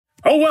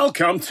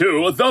Welcome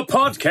to the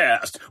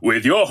podcast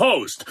with your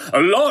host,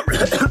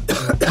 Lawrence.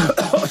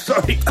 Oh,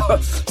 sorry,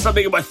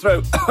 something in my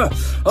throat.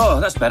 Oh,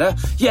 that's better.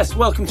 Yes,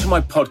 welcome to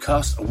my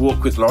podcast,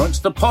 Walk with Lawrence,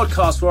 the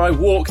podcast where I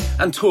walk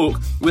and talk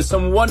with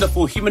some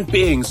wonderful human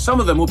beings. Some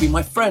of them will be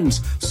my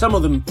friends. Some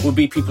of them will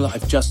be people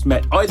I've just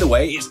met. Either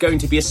way, it's going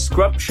to be a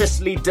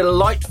scrumptiously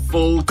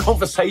delightful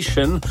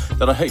conversation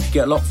that I hope you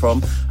get a lot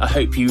from. I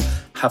hope you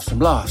have some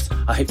laughs.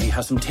 I hope you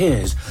have some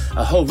tears,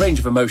 a whole range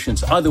of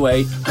emotions. Either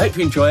way, I hope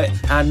you enjoy it,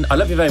 and I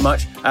love you very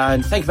much,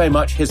 and thank you very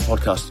much. Here's the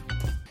podcast.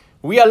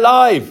 We are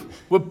live.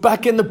 We're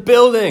back in the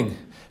building.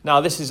 Now,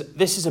 this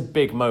is a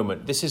big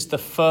moment. This is the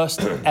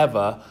first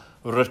ever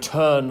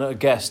return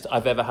guest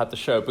I've ever had the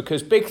show,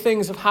 because big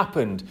things have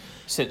happened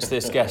since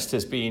this guest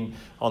has been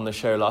on the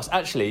show last.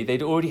 Actually,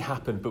 they'd already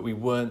happened, but we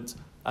weren't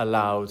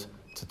allowed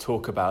to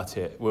talk about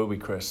it, were we,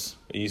 Chris?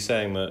 Are you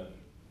saying that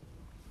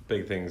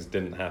big things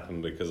didn't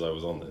happen because I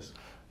was on this?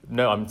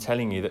 No, I'm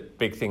telling you that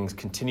big things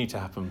continue to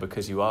happen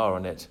because you are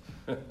on it.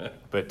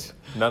 But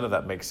none of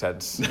that makes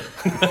sense.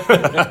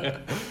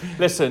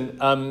 Listen.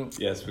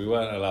 Yes, we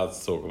weren't allowed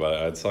to talk about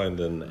it. I'd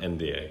signed an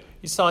NDA.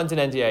 You signed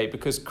an NDA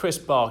because Chris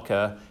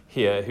Barker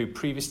here, who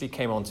previously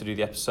came on to do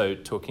the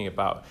episode talking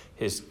about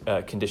his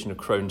condition of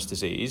Crohn's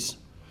disease,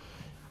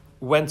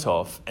 went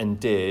off and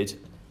did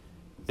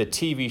the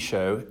TV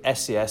show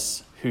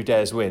SES Who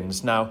Dares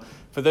Wins. Now,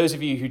 for those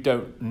of you who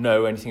don't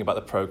know anything about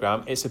the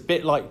programme, it's a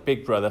bit like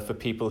Big Brother for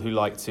people who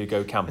like to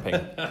go camping.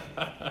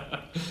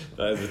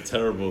 That is a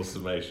terrible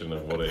summation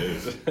of what it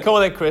is. Come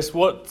on then, Chris,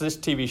 what's this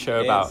TV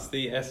show about? It's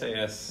the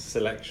SAS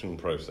selection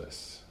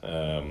process.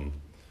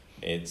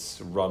 It's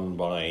run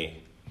by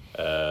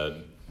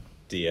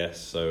DS,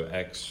 so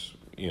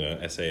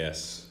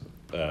SAS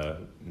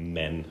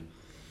men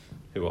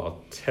who are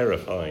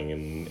terrifying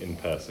in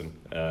person.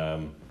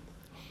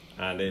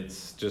 And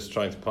it's just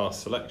trying to pass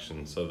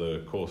selection. So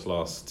the course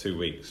lasts 2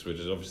 weeks, which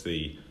is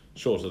obviously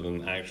shorter than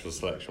the actual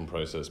selection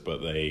process,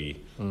 but they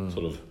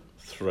sort of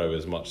throw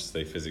as much as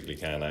they physically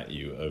can at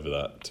you over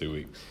that 2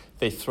 weeks.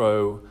 They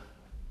throw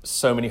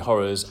so many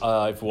horrors.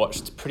 I've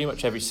watched pretty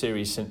much every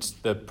series since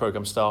the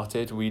programme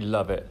started. We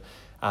love it.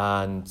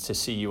 And to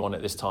see you on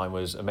it this time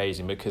was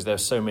amazing because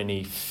there's so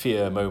many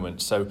fear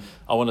moments. So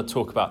I want to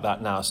talk about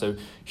that now. So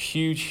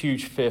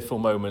huge fearful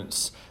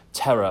moments,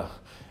 terror,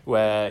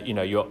 where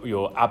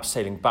you're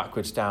abseiling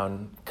backwards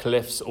down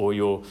cliffs, or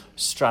you're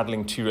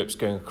straddling tulips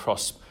going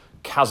across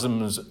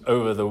chasms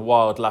over the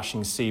wild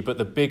lashing sea. But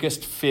the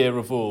biggest fear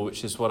of all,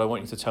 which is what I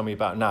want you to tell me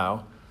about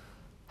now,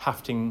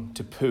 having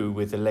to poo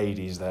with the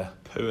ladies there.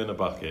 Poo in a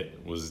bucket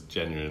was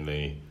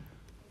genuinely...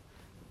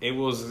 It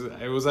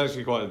was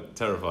actually quite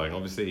terrifying.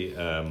 Obviously,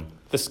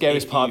 the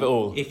scariest part of it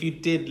all. If you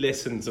did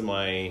listen to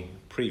my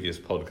previous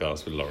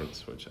podcast with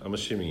Lawrence, which I'm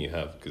assuming you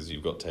have because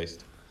you've got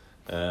taste,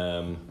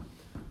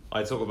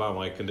 I talk about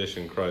my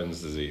condition,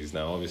 Crohn's disease.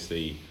 Now,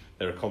 obviously,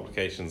 there are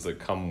complications that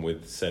come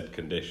with said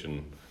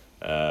condition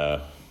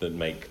that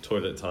make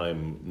toilet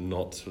time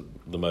not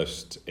the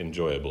most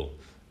enjoyable.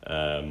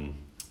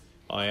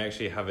 I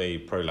actually have a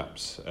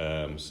prolapse,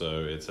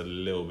 so it's a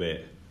little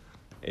bit...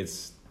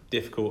 It's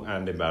difficult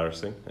and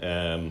embarrassing.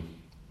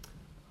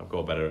 I've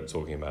got better at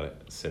talking about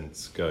it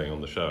since going on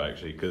the show,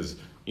 actually, because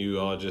you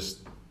are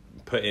just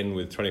put in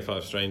with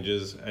 25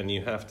 strangers and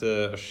you have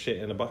to shit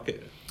in a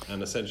bucket,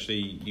 and essentially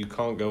you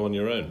can't go on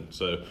your own.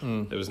 So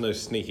there was no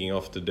sneaking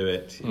off to do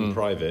it in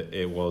private.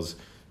 It was,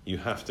 you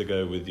have to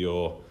go with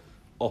your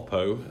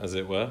oppo, as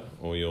it were,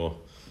 or your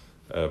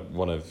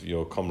one of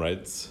your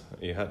comrades.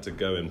 You had to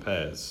go in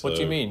pairs. What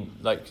do you mean?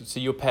 So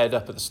you're paired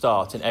up at the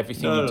start, and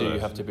everything you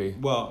have to be...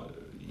 Well,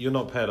 you're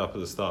not paired up at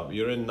the start.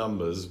 You're in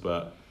numbers,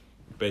 but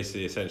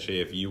basically, essentially,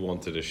 if you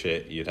wanted a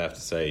shit, you'd have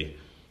to say,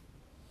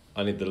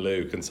 I need the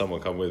loo, can someone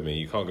come with me?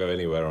 You can't go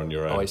anywhere on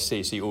your own. Oh, I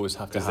see. So you always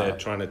have to Because they're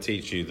trying to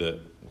teach you to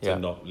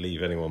not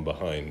leave anyone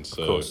behind.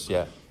 So of course,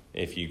 yeah.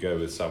 If you go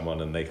with someone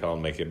and they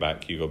can't make it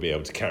back, you've got to be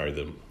able to carry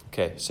them.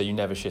 Okay, so you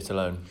never shit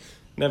alone.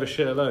 Never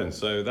shit alone.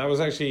 So that was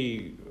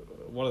actually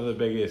one of the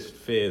biggest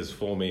fears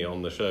for me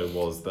on the show,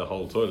 was the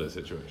whole toilet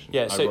situation.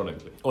 Yeah,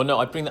 ironically. Well, no,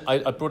 I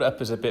brought it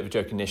up as a bit of a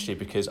joke initially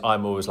because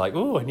I'm always like,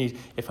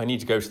 if I need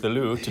to go to the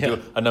loo to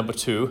do a number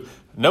 2,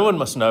 no one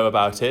must know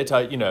about it.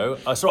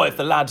 It's right if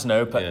the lads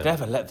know, but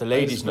never let the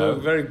ladies know. We're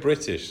very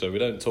British, so we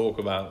don't talk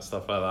about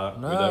stuff like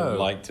that. No. We don't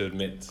like to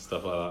admit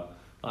stuff like that.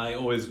 I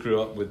always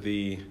grew up with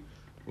the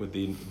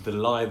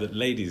lie that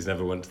ladies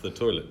never went to the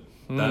toilet.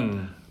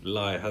 That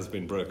lie has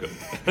been broken.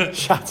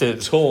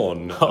 Shattered.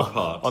 Torn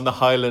apart. On the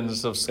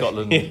Highlands of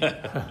Scotland.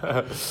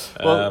 Yeah.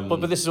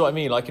 But this is what I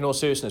mean. Like, in all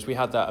seriousness, we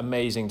had that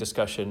amazing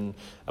discussion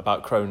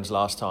about Crohn's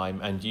last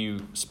time, and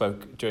you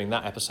spoke during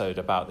that episode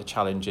about the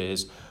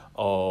challenges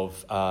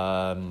of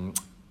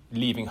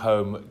leaving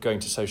home, going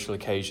to social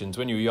occasions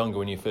when you were younger,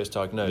 when you were first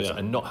diagnosed,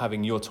 and not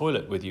having your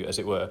toilet with you, as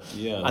it were.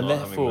 Yeah, and not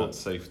therefore, having that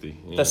safety.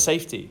 Yeah. The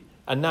safety.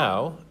 And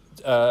now...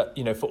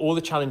 for all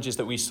the challenges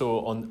that we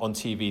saw on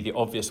TV, the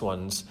obvious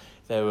ones,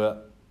 there were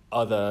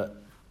other,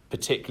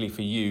 particularly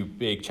for you,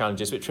 big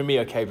challenges, which for me,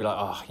 okay, be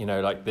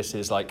like, this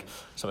is like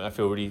something I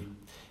feel really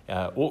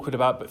awkward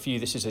about, but for you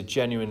this is a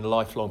genuine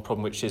lifelong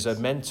problem, which is a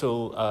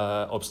mental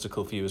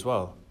obstacle for you as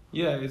well.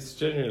 Yeah, it's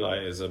genuinely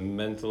like it's a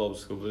mental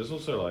obstacle, but it's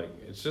also like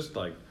it's just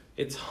like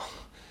it's.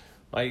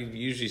 I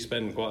usually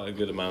spend quite a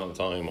good amount of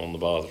time on the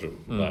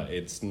bathroom, but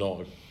it's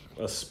not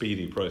a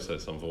speedy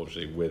process,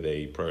 unfortunately, with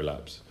a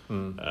prolapse.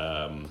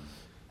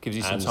 Gives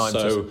you some time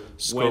to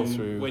scroll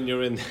through. When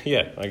you're in,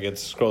 I get to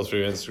scroll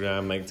through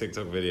Instagram, make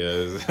TikTok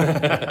videos,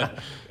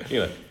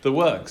 the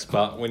works.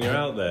 But when you're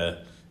out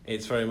there,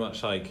 it's very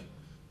much like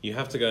you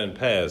have to go in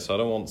pairs. So I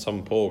don't want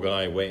some poor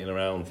guy waiting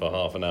around for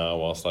half an hour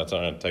whilst I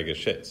try and take a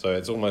shit. So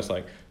it's almost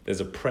like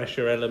there's a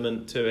pressure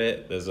element to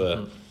it. It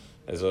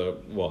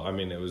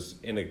was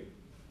in a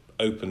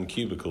open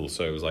cubicle,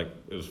 so it was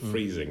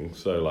freezing.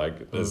 So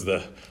like there's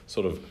the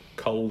sort of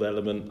cold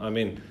element. I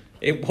mean,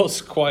 it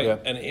was quite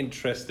an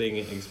interesting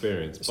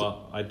experience, but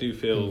I do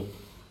feel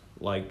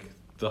like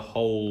the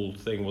whole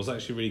thing was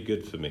actually really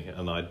good for me,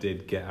 and I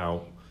did get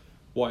out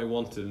what I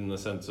wanted in the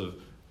sense of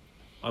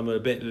I'm a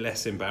bit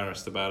less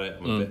embarrassed about it.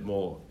 I'm a bit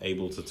more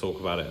able to talk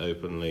about it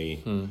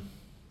openly.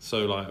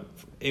 So like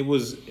it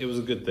was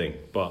a good thing,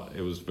 but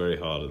it was very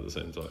hard at the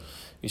same time.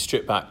 You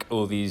strip back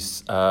all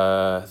these,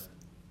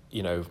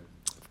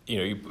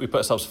 we put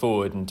ourselves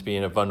forward and to be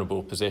in a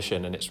vulnerable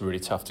position, and it's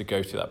really tough to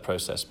go through that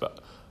process. But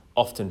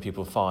often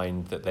people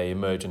find that they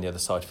emerge on the other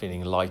side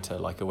feeling lighter,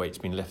 like a weight's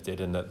been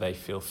lifted, and that they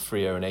feel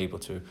freer and able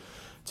to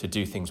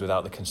do things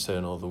without the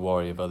concern or the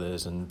worry of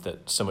others, and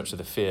that so much of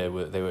the fear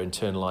they were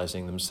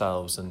internalising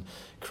themselves and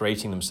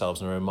creating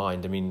themselves in their own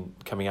mind. I mean,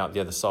 coming out the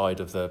other side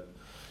of the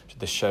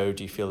show,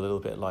 do you feel a little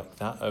bit like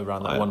that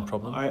around that one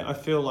problem? I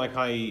feel like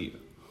I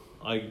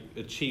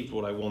achieved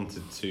what I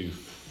wanted to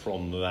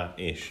from that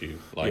issue.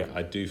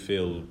 I do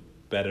feel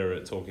better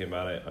at talking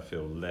about it. I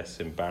feel less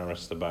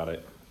embarrassed about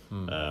it.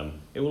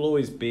 It will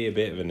always be a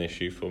bit of an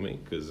issue for me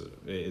because it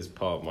is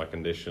part of my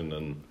condition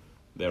and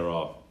there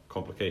are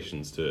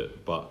complications to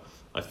it. But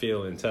I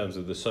feel in terms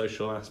of the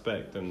social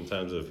aspect and in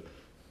terms of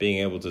being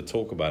able to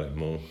talk about it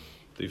more,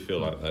 I do feel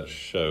like that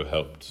show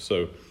helped.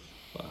 So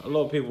a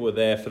lot of people were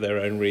there for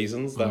their own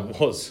reasons. That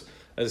was,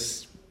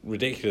 as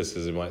ridiculous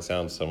as it might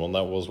sound to someone,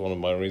 that was one of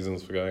my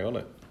reasons for going on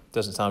it.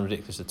 Doesn't sound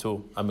ridiculous at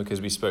all. And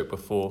because we spoke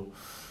before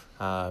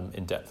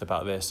in depth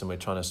about this, and we're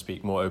trying to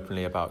speak more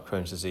openly about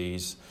Crohn's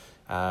disease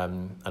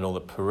and all the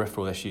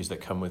peripheral issues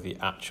that come with the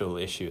actual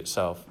issue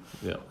itself.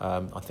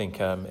 I think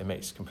it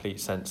makes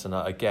complete sense. And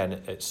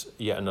again, it's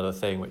yet another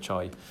thing which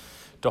I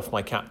doff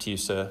my cap to you,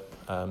 sir.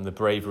 The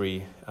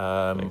bravery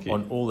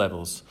on all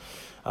levels.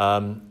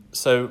 But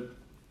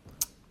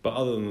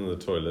other than the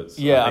toilets,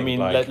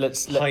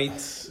 let's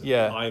heights.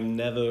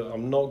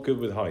 I'm not good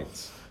with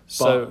heights.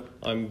 So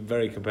I'm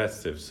very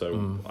competitive,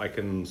 so I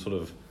can sort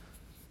of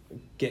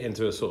get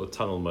into a sort of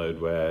tunnel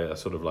mode where I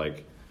sort of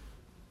like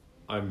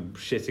I'm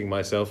shitting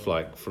myself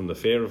like from the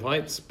fear of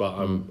heights, but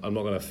I'm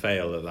not going to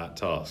fail at that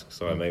task,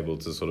 so I'm able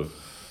to sort of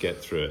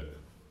get through it.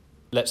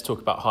 Let's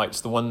talk about heights.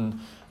 The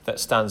one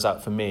that stands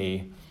out for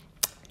me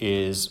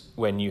is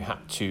when you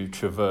had to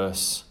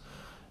traverse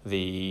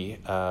the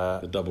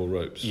double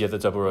ropes. Yeah, the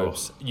double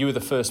ropes. You were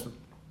the first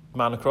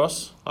man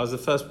across? I was the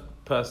first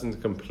person to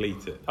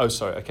complete it. Oh,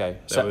 sorry, okay.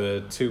 There were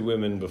two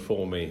women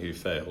before me who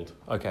failed.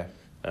 Okay.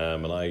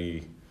 And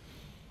I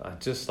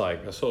just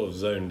like, I sort of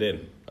zoned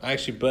in. I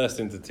actually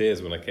burst into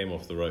tears when I came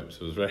off the ropes.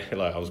 It was very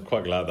I was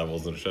quite glad that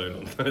wasn't shown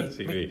on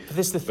TV. But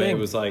this is the thing. It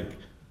was like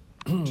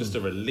just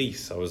a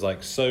release. I was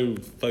like so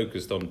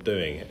focused on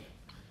doing it.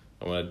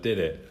 And when I did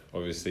it,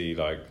 obviously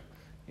like,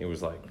 it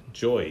was like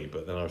joy,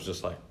 but then I was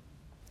just like,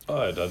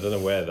 I don't know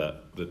where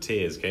the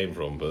tears came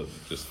from, but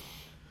just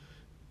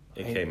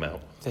it came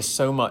out. There's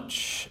so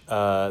much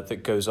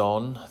that goes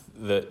on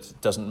that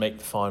doesn't make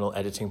the final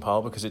editing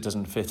pile because it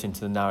doesn't fit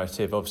into the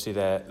narrative. Obviously,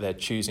 they're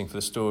choosing for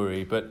the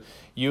story, but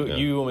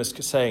you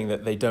almost saying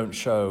that they don't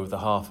show the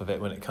half of it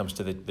when it comes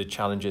to the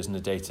challenges and the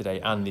day-to-day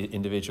and the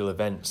individual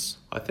events.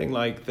 I think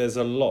like there's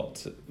a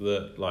lot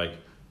that like,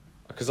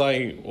 because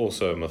I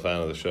also am a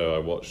fan of the show. I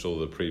watched all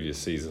the previous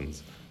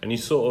seasons, and you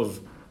sort of,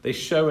 they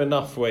show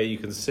enough where you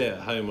can sit at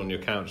home on your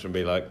couch and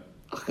be like,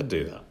 I could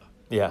do that.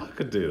 Yeah. I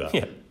could do that.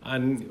 Yeah.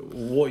 And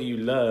what you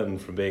learn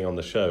from being on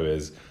the show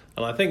is,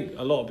 and I think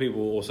a lot of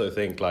people also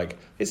think like,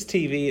 it's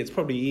TV, it's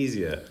probably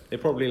easier. They're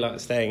probably like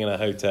staying in a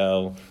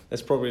hotel.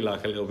 There's probably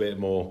like a little bit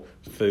more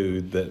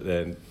food that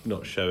they're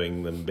not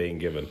showing them being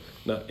given.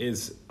 No,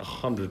 it's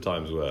 100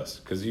 times worse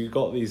because you've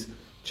got these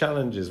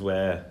challenges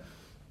where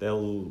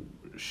they'll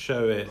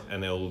show it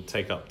and it'll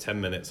take up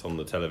 10 minutes on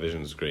the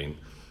television screen.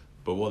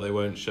 But what they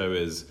won't show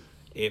is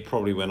it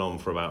probably went on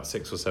for about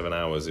 6 or 7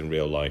 hours in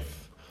real life.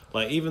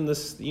 Like even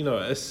this,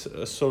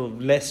 a sort of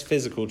less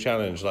physical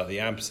challenge like the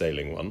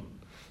abseiling one.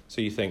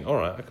 So you think, all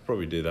right, I could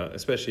probably do that,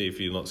 especially if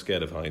you're not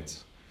scared of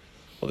heights.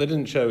 What they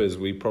didn't show is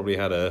we probably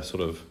had a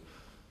sort of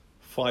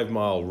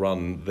 5-mile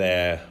run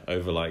there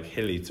over like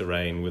hilly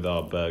terrain with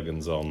our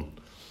Bergens on.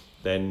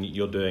 Then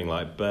you're doing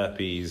like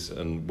burpees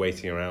and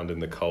waiting around in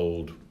the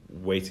cold,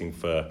 waiting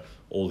for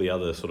all the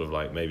other sort of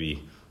like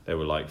maybe there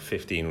were like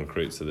 15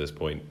 recruits at this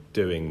point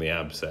doing the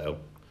abseil.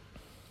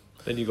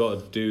 Then you got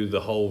to do the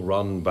whole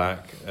run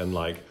back, and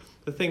like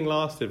the thing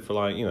lasted for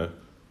like, you know,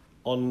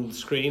 on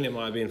screen it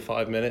might have been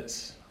 5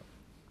 minutes.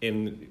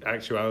 In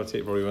actuality,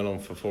 it probably went on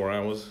for 4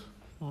 hours.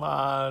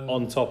 Man.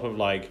 On top of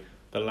like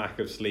the lack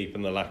of sleep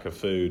and the lack of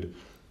food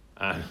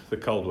and the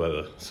cold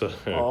weather. So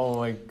Oh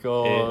my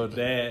God.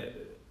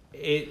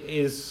 it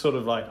is sort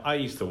of like, I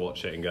used to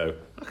watch it and go,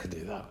 I could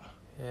do that.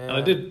 Yeah. And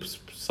I did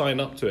sign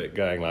up to it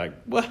going like,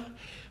 well,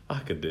 I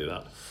could do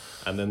that.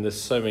 And then there's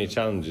so many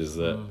challenges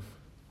that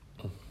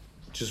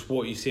just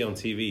what you see on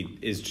TV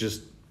is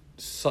just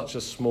such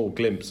a small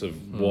glimpse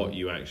of what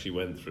you actually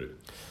went through.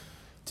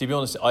 To be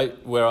honest,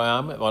 where I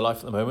am in my life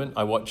at the moment,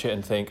 I watch it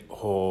and think,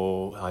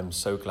 oh, I'm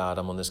so glad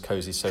I'm on this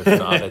cozy sofa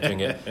not out there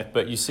doing it.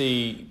 But you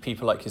see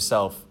people like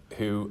yourself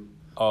who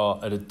are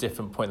at a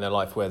different point in their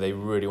life where they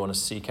really want to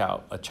seek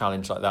out a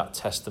challenge like that,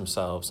 test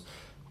themselves,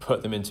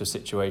 put them into a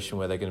situation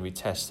where they're going to be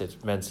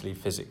tested mentally,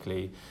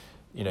 physically,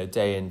 you know,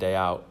 day in, day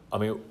out. I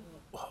mean,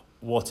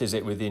 what is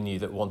it within you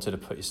that wanted to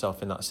put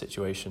yourself in that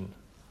situation?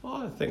 Well,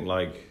 I think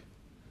like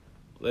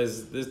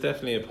there's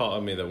definitely a part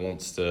of me that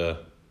wants to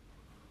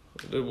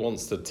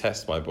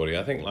test my body.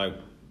 I think like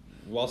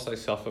whilst I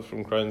suffer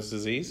from Crohn's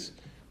disease,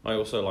 I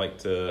also like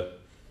to,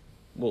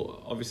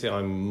 well, obviously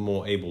I'm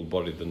more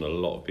able-bodied than a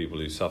lot of people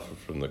who suffer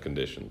from the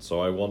condition.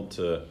 So I want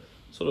to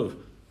sort of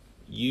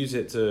use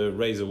it to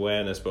raise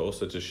awareness, but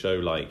also to show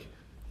like,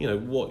 you know,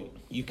 what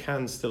you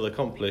can still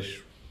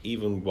accomplish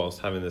even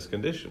whilst having this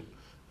condition.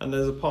 And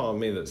there's a part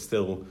of me that's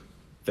still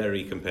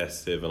very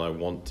competitive, and I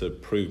want to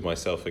prove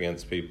myself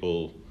against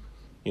people,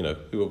 you know,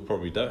 who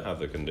probably don't have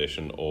the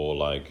condition, or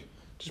like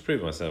just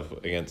prove myself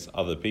against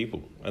other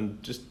people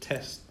and just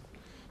test.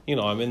 You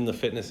know, I'm in the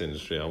fitness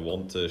industry. I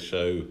want to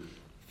show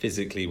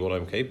physically what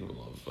I'm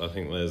capable of. I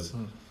think there's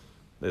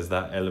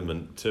that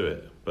element to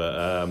it.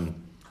 But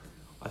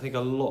I think a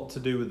lot to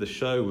do with the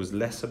show was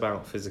less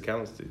about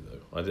physicality,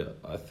 though.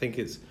 I think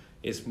it's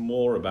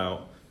more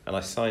about, and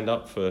I signed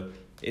up for,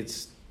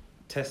 it's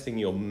testing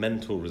your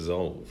mental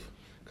resolve.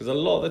 Because a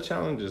lot of the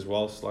challenges,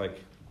 whilst like,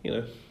 you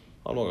know,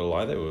 I'm not gonna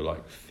lie, they were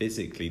like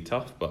physically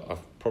tough, but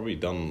I've probably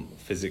done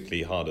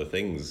physically harder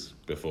things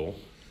before.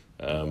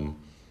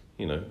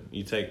 You know,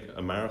 you take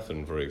a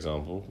marathon, for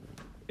example,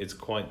 it's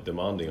quite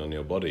demanding on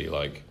your body.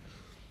 Like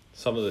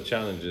some of the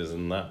challenges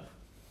in that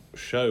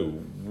show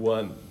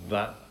weren't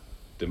that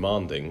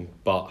demanding,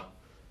 but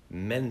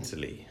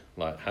mentally,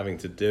 like having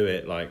to do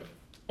it like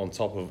on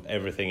top of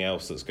everything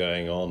else that's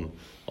going on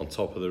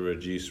top of the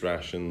reduced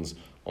rations,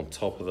 on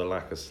top of the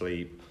lack of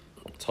sleep,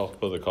 on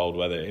top of the cold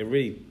weather, it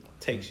really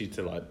takes you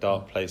to like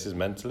dark places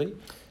mentally.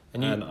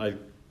 And I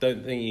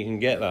don't think you can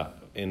get that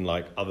in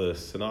like other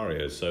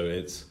scenarios.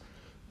 So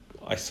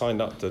I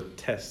signed up to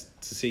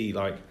test to see,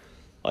 like,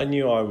 I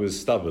knew I was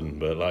stubborn,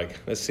 but like,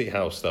 let's see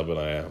how stubborn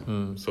I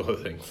am, sort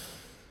of thing.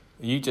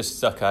 You just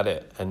stuck at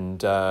it,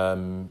 and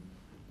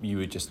you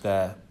were just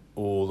there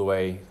all the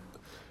way.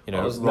 You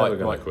know, I was never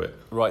going to quit.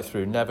 Right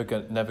through, never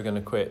going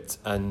to quit.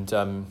 And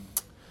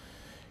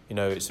you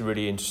know, it's a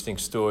really interesting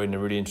story and a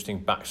really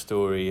interesting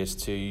backstory as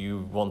to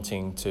you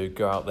wanting to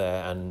go out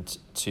there and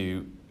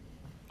to,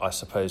 I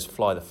suppose,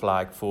 fly the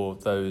flag for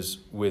those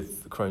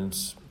with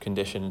Crohn's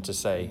condition and to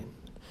say,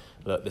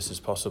 look, this is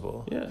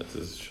possible. Yeah,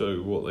 to show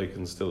what they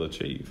can still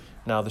achieve.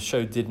 Now, the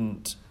show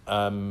didn't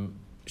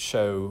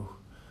show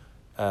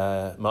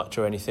much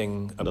or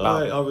anything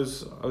about... No, I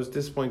was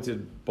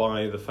disappointed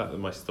by the fact that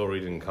my story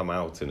didn't come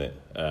out in it.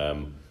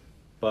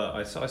 But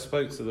I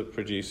spoke to the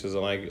producers,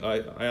 and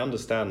I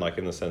understand, like,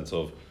 in the sense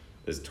of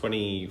there's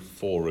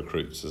 24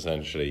 recruits,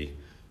 essentially.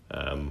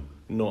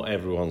 Not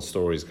everyone's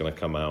story is going to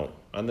come out.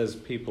 And there's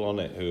people on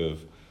it who have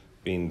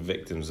been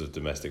victims of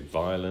domestic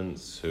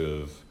violence, who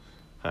have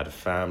had a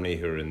family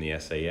who are in the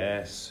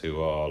SAS,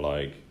 who are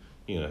like,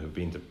 you know, who've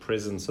been to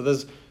prison. So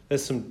there's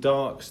some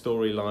dark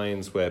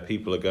storylines where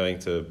people are going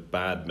to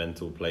bad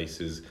mental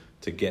places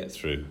to get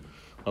through.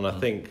 And I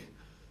think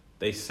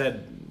they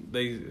said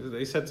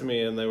to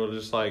me, and they were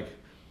just like,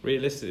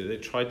 realistically, they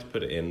tried to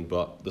put it in,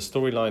 but the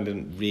storyline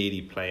didn't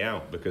really play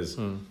out, because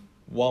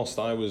whilst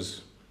I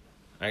was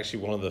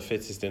actually one of the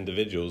fittest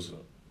individuals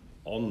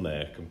on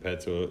there compared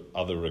to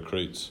other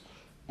recruits,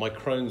 my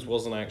Crohn's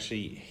wasn't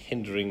actually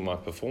hindering my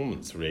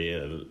performance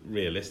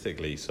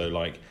realistically. So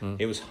like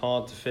it was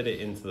hard to fit it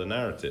into the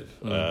narrative.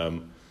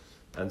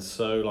 And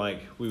so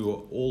like we were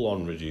all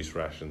on reduced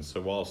rations.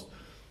 So whilst,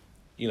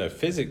 you know,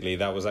 physically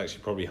that was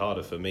actually probably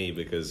harder for me,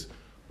 because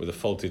with a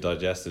faulty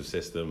digestive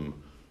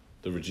system,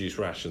 the reduced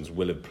rations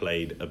will have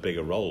played a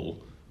bigger role.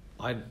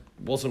 I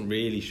wasn't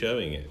really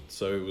showing it.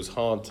 So it was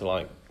hard to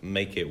like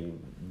make it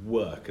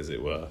work, as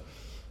it were.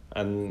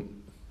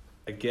 And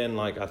again,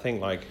 like I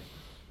think like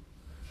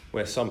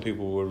where some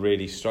people were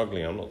really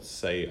struggling, I'm not to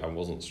say I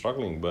wasn't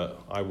struggling,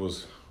 but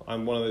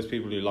I'm one of those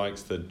people who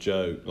likes to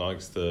joke,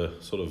 likes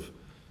to sort of,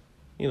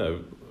 you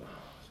know,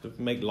 sort of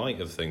make light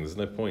of things.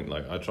 There's no point.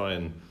 Like I try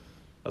and,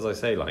 as I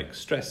say, like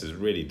stress is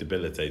really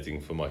debilitating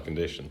for my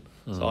condition.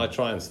 So I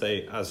try and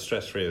stay as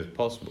stress-free as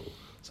possible.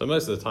 So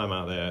most of the time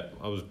out there,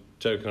 I was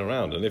joking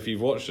around. And if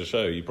you've watched the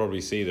show, you probably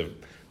see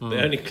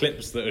The only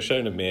clips that are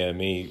shown of me are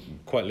me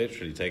quite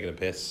literally taking a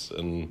piss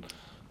and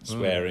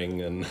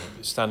swearing and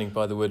standing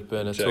by the wood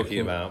burner talking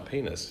about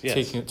penis.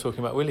 Yes.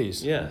 Talking about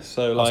willies. Yeah,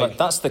 so I was like,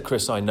 that's the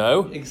Chris I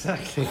know.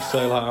 Exactly.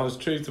 So like, I was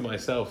true to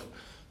myself,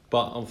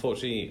 but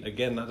unfortunately,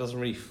 again, that doesn't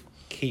really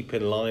keep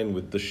in line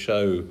with the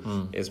show.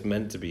 It's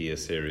meant to be a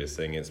serious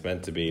thing. It's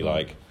meant to be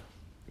like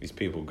these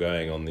people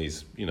going on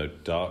these,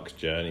 dark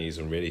journeys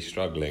and really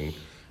struggling,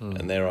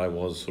 and there I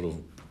was sort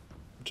of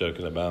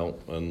joking about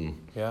and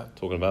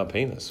talking about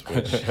penis,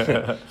 which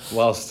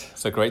whilst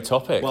it's a great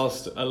topic,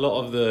 whilst a lot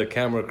of the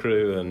camera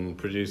crew and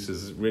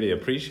producers really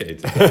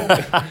appreciated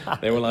it,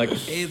 they were like,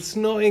 it's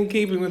not in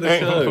keeping with the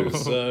show,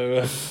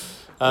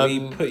 so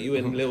we put you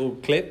in little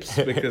clips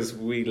because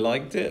we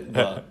liked it,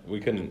 but we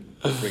couldn't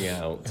bring it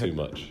out too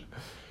much.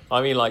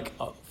 I mean, like,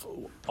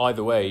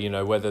 either way,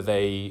 whether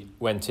they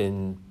went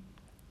in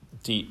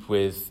deep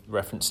with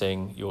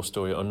referencing your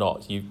story or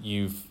not,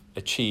 you've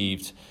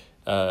achieved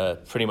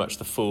pretty much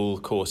the full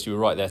course. You were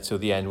right there till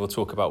the end. We'll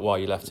talk about why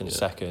you left in a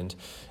second.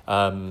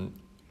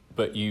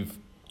 But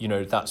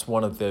that's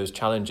one of those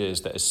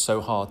challenges that is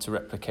so hard to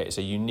replicate. It's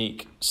a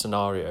unique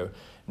scenario.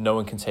 No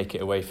one can take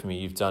it away from you.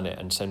 You've done it.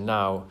 And so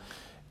now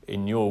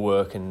in your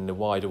work and in the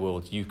wider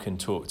world, you can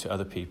talk to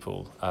other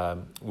people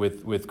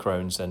with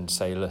Crohn's and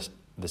say, listen,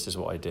 this is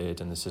what I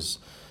did and this is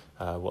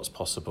what's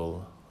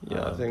possible.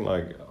 Yeah, I think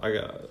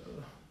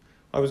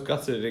I was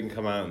gutted it didn't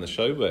come out in the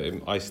show, but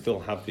I still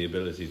have the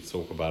ability to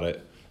talk about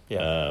it.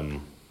 Yeah.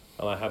 And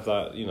I have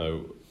that,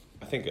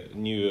 I think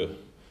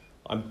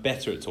I'm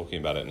better at talking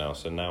about it now,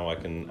 so now I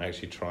can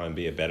actually try and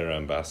be a better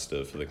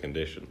ambassador for the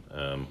condition.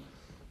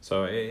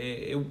 So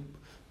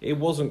it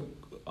wasn't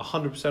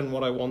 100%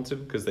 what I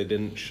wanted because they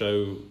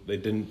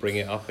didn't bring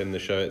it up in the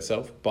show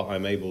itself, but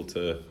I'm able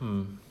to,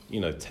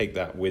 take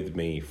that with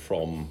me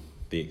from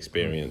the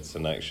experience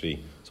and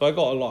actually, so I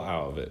got a lot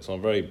out of it, so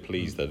I'm very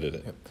pleased I did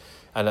it. Yep.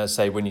 And let's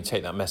say when you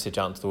take that message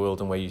out into the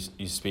world and where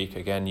you speak,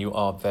 again, you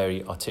are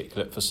very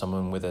articulate for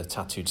someone with a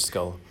tattooed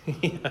skull.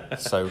 Yeah.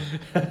 So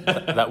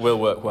that will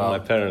work well. My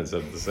parents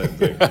have the same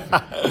thing.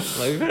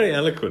 Like, very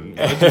eloquent.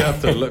 Why do you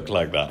have to look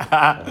like that?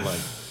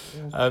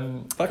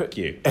 I'm like, fuck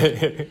you.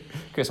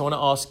 Chris, I want to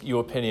ask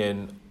your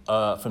opinion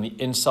from the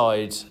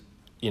inside,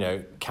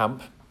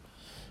 camp,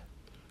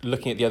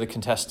 looking at the other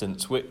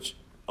contestants, which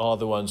are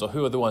the ones, or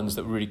who are the ones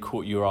that really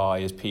caught your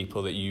eye as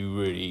people that you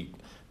really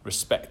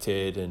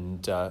respected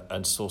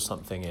and saw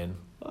something in?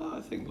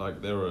 I think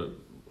like there were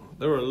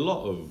a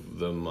lot of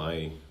them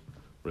I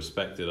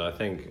respected. I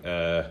think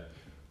I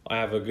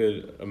have a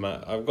good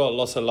amount. I've got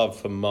lots of love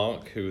for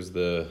Mark, who was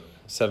the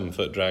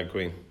 7-foot drag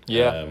queen.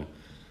 Yeah.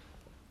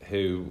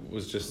 Who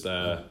was just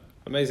an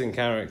amazing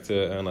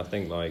character, and I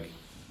think like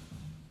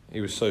he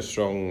was so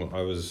strong.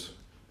 I was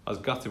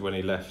gutted when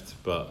he left,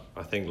 but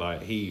I think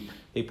like he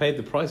paid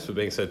the price for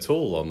being so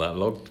tall on that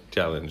log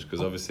challenge,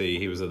 because obviously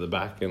he was at the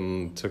back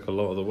and took a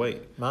lot of the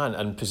weight. Man,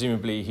 and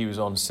presumably he was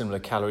on similar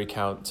calorie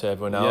count to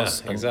everyone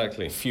else. Yeah,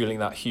 exactly. Fueling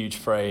that huge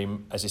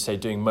frame, as you say,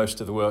 doing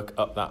most of the work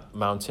up that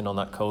mountain on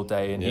that cold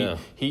day. And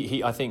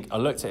he I think I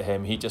looked at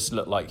him, he just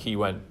looked like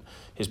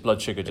his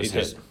blood sugar just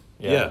hit.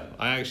 Yeah,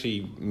 I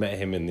actually met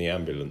him in the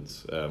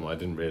ambulance. I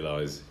didn't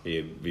realise he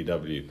had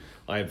VW.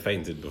 I had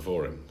fainted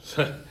before him.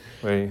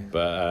 Really?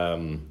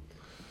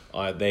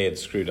 But they had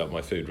screwed up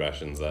my food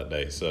rations that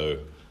day, so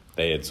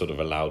they had sort of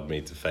allowed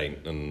me to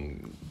faint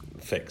and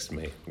fixed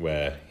me,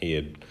 where he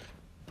had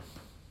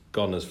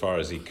gone as far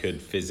as he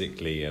could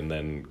physically and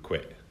then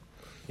quit.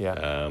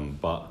 Yeah.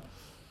 But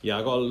yeah,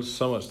 I got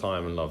so much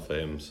time and love for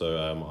him, so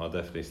I'll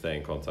definitely stay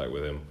in contact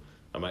with him.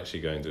 I'm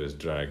actually going to his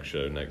drag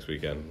show next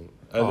weekend.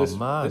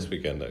 Man. This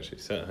weekend, actually.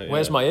 So, yeah.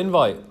 Where's my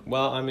invite?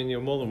 Well, I mean, you're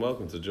more than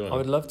welcome to join. I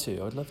would love to.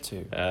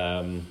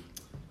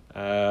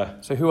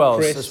 So who else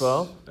Chris, as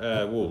well?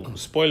 Well,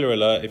 spoiler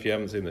alert, if you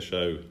haven't seen the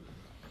show,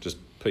 just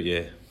put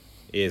your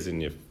ears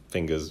in your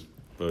fingers,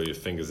 or your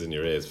fingers in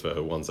your ears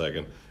for 1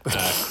 second.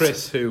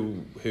 Chris,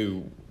 who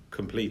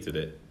completed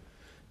it,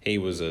 he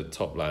was a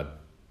top lad,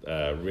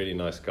 really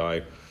nice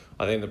guy.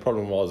 I think the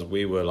problem was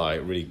we were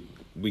like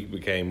we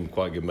became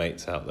quite good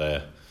mates out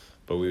there,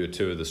 but we were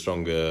two of the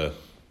stronger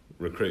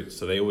recruits,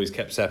 so they always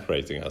kept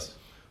separating us.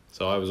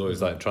 So I was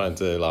always like trying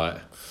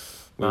to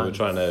we were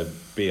trying to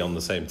be on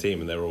the same team,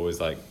 and they were always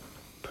like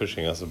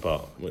pushing us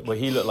apart. Well,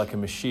 he looked like a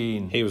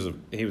machine. He was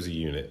a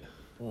unit.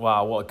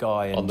 Wow, what a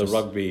guy! And on the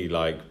rugby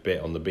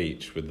bit on the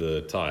beach with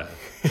the tyre,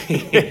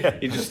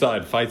 he just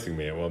started fighting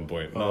me at one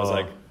point, and I was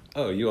like,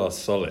 "Oh, you are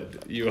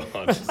solid. You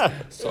are just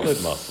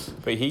solid muscle."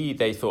 But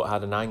they thought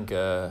had an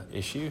anger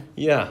issue.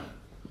 Yeah.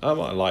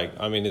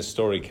 His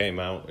story came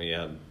out. He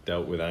had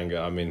dealt with anger.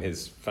 I mean,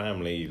 his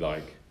family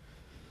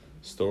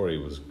story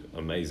was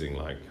amazing.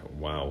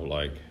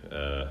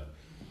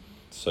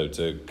 So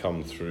to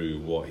come through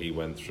what he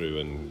went through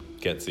and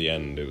get to the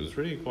end, it was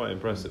really quite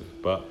impressive.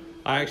 But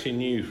I actually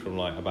knew from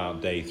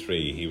about day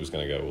 3 he was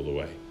going to go all the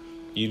way.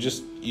 You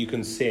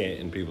can see it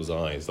in people's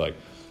eyes. Like,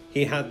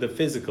 he had the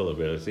physical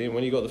ability, and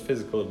when you got the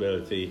physical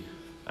ability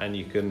and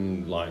you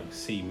can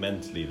see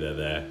mentally they're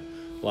there,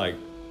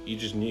 you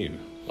just knew.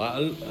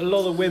 A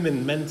lot of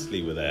women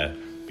mentally were there,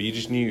 but But you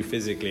just knew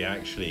physically,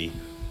 actually,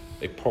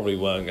 they probably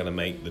weren't going to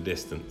make the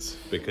distance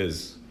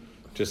because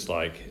just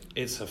like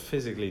it's a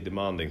physically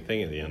demanding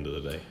thing at the end of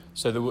the day.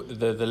 So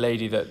the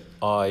lady that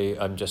I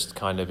am just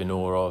kind of in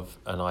awe of,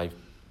 and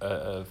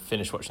I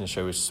finished watching the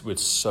show with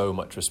so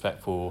much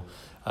respect for,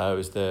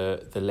 was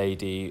the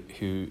lady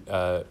who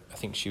I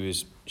think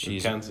she's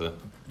with cancer.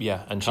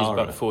 Yeah, and Cara. she's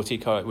about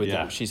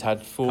 40. She's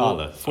had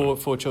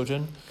four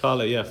children.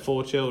 Carla, yeah,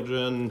 4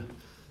 children.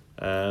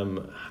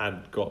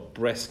 Had got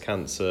breast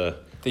cancer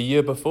The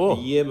year before.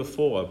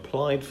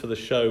 applied for the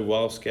show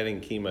whilst getting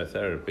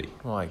chemotherapy.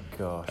 My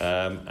gosh.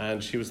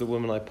 And she was the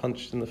woman I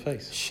punched in the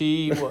face.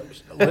 She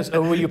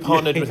were you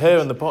partnered with her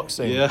in the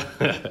boxing? Yeah.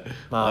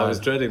 I was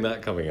dreading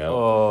that coming out.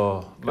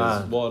 Oh,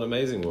 man. What an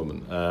amazing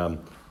woman.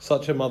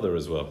 Such a mother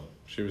as well.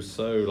 She was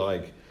so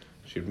like,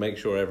 she'd make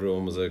sure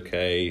everyone was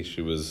okay.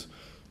 She was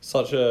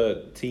such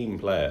a team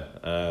player.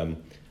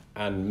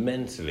 And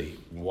mentally,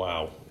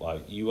 wow.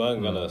 Like, you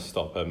weren't going to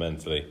stop her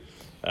mentally.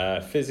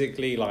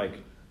 Physically,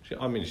 like,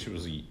 she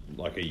was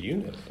like a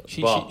unit.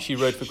 She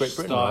rode for Great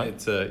Britain,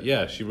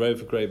 right? She rode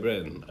for Great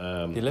Britain.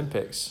 The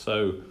Olympics.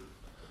 So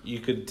you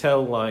could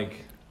tell,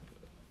 like,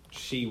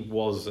 she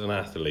was an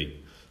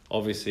athlete.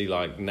 Obviously,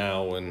 like,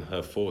 now in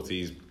her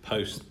 40s,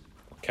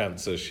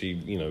 post-cancer, she,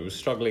 was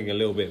struggling a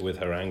little bit with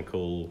her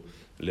ankle,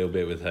 a little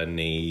bit with her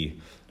knee.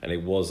 And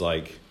it was,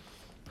 like,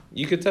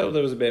 you could tell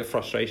there was a bit of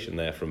frustration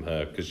there from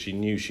her because she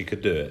knew she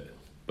could do it.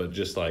 But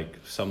just, like,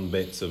 some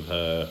bits of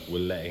her were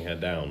letting her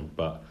down.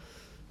 But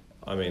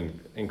I mean,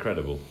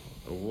 incredible.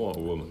 What a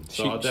woman.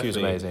 So she was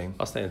amazing.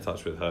 I'll stay in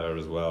touch with her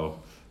as well.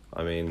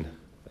 I mean,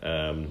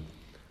 there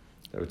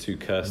were 2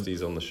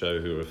 Kirstys on the show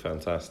who were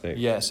fantastic.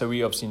 Yeah, so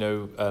we obviously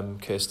know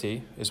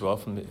Kirsty as well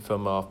from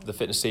the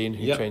fitness scene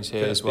who trains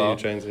here Kirsty, as well.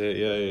 Who trains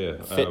here,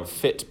 yeah.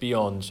 Fit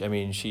beyond. I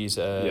mean, she's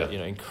a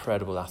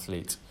incredible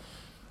athlete.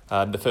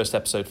 The first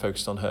episode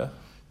focused on her.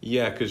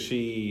 Yeah, because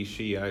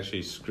she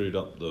actually screwed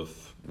up the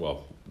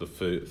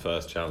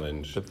first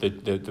challenge.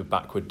 The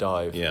backward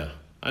dive. Yeah.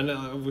 And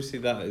obviously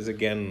that is,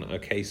 again, a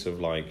case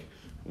of, like,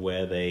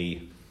 where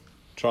they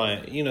try,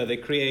 they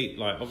create,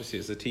 like, obviously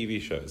it's a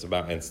TV show, it's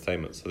about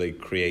entertainment, so they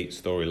create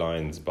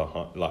storylines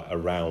behind, like,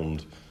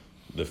 around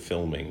the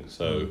filming.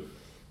 So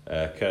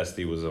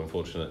Kirsty was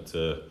unfortunate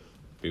to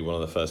be one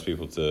of the first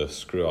people to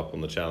screw up on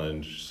the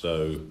challenge,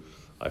 so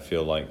I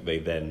feel like they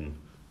then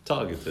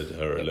targeted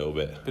her a little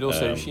bit. But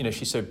also,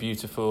 she's so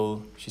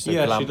beautiful, she's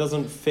so she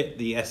doesn't fit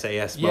the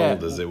SAS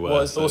mold, as it were.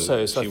 Well,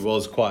 so she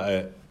was quite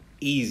a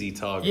easy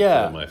target for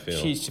them, I feel.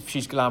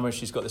 She's glamorous,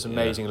 she's got this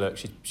amazing look,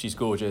 she's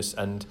gorgeous,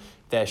 and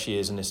there she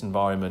is in this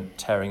environment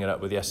tearing it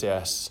up with the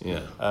SAS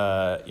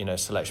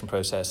selection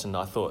process. And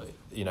I thought,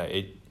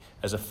 it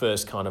as a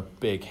first kind of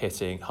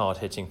hard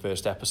hitting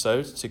first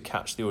episode to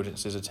catch the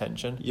audience's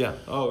attention. Yeah.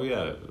 Oh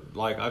yeah.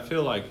 Like, I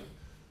feel like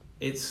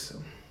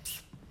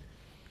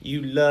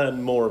you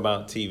learn more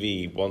about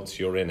TV once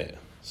you're in it,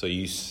 so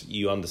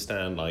you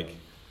understand, like,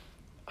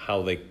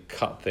 how they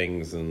cut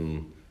things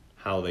and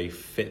how they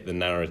fit the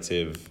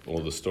narrative or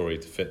the story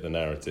to fit the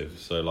narrative.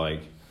 So,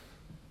 like,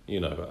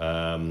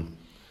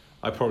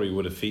 I probably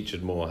would have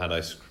featured more had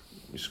I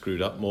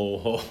screwed up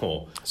more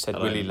or said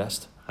Willy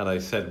less. Had I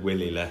said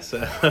Willy less.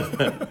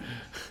 But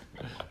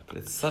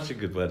it's such a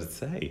good word to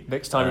say.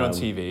 Next time you're on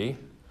TV,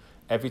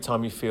 every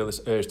time you feel this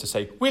urge to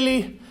say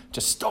Willy,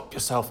 just stop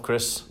yourself,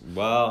 Chris.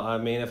 Well, I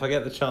mean, if I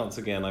get the chance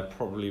again, I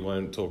probably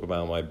won't talk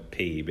about my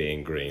pee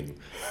being green.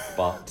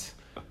 But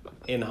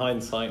in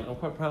hindsight, I'm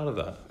quite proud of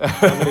that.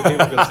 How many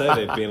people can say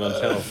they've been on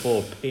Channel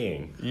 4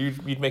 peeing?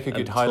 You'd make a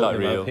good highlight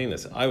reel.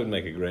 Penis. I would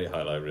make a great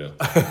highlight reel.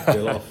 There'd be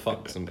a lot of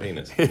fucks and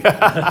penis.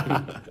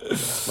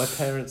 My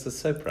parents are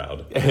so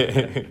proud.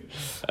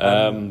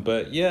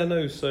 But yeah,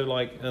 no, so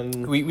like...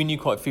 We knew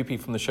quite a few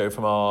people from the show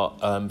from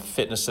our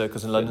fitness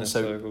circles in London.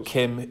 So circles.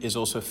 Kim is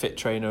also a fit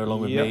trainer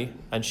along with me,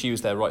 and she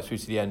was there right through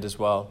to the end as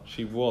well.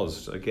 She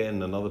was,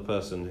 again, another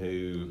person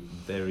who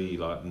very,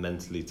 like,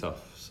 mentally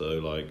tough. So,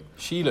 like,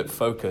 she looked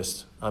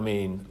focused. I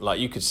mean,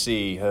 like, you could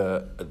see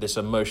this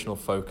emotional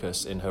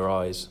focus in her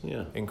eyes.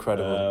 Yeah,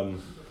 incredible.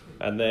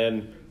 And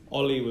then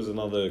Ollie was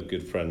another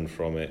good friend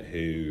from it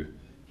who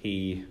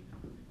he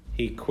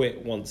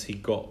quit once he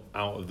got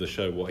out of the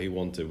show what he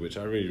wanted, which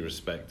I really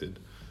respected.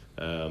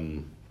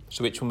 So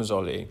which one was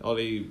Ollie?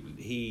 Ollie,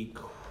 he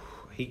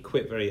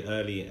quit very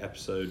early,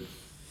 episode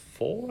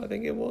 4, I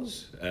think it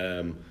was.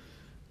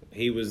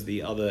 He was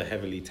the other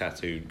heavily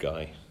tattooed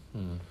guy.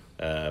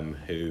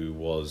 Who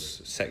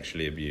was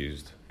sexually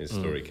abused. His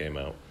story came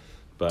out.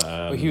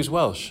 But he was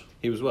Welsh.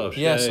 He was Welsh.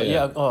 Yes,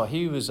 yeah. Oh,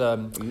 he was...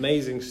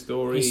 amazing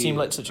story. He seemed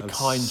like such a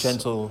kind,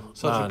 gentle man.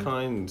 Such a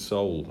kind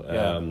soul.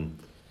 Yeah.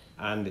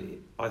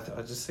 And I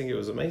just think it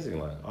was amazing.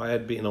 Like, I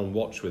had been on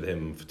watch with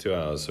him for 2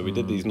 hours, so we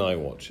did these night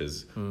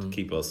watches to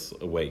keep us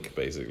awake,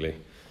 basically,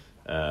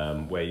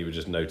 where you were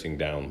just noting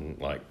down,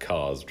 like,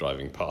 cars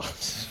driving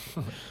past,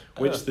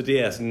 which the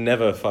DS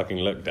never fucking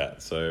looked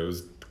at, so it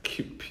was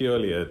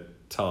purely a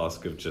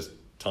task of just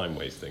time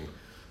wasting.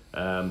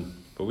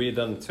 But we had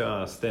done a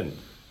 2-hour stint,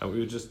 and we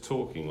were just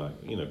talking, like,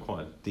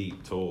 quite a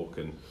deep talk,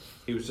 and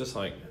he was just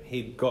like,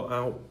 he'd got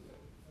out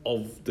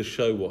of the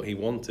show what he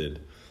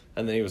wanted.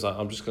 And then he was like,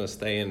 I'm just going to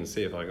stay in and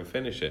see if I can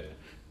finish it.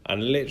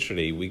 And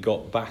literally, we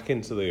got back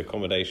into the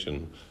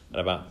accommodation,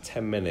 and about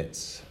 10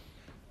 minutes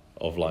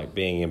of like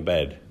being in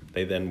bed,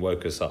 they then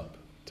woke us up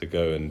to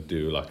go and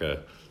do like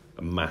a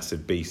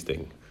massive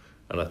beasting.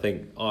 And I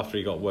think after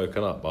he got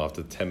woken up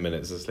after 10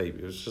 minutes of sleep,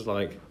 it was just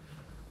like,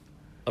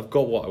 I've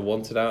got what I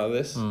wanted out of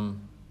this.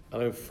 I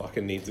don't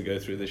fucking need to go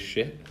through this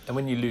shit. And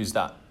when you lose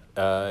that,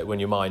 when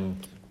your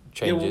mind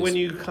changes... Yeah, well, when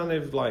you kind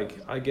of like,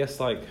 I guess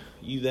like,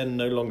 you then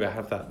no longer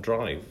have that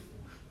drive.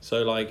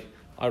 So like,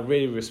 I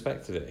really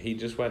respected it. He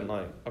just went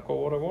like, I got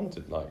what I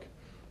wanted, like.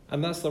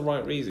 And that's the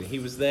right reason. He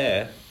was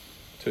there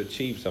to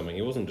achieve something.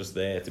 He wasn't just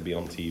there to be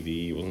on TV.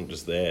 He wasn't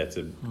just there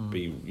to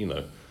be, you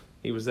know,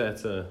 he was there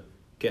to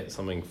get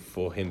something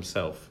for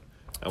himself.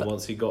 And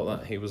once he got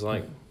that, he was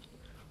like,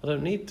 I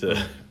don't need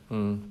to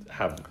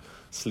have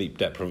sleep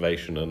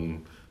deprivation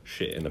and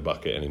shit in a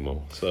bucket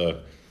anymore.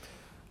 So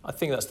I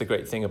think that's the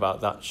great thing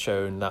about that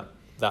show, and that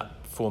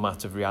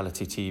format of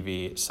reality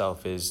TV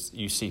itself is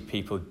you see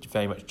people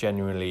very much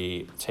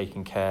genuinely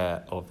taking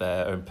care of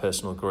their own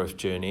personal growth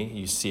journey.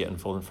 You see it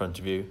unfold in front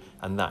of you,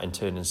 and that in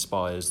turn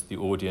inspires the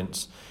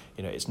audience.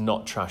 You know, it's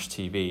not trash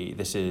TV.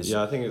 This is...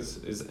 Yeah, I think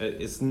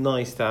it's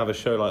nice to have a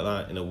show like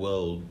that in a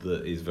world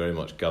that is very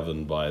much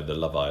governed by the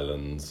Love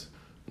Islands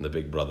and the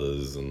Big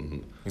Brothers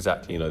and...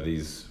 Exactly. You know,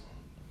 these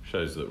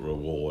shows that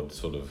reward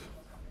sort of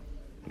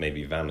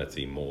maybe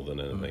vanity more than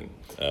anything.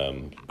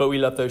 But we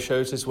love those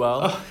shows as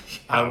well.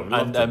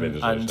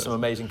 And some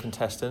amazing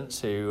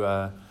contestants who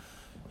are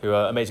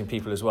amazing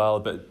people as well,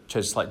 but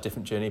chose a slightly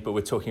different journey. But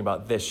we're talking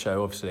about this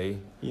show, obviously,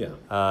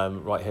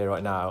 right here,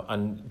 right now.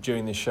 And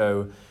during the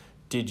show,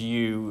 did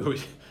you...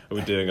 Are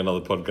we doing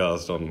another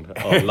podcast on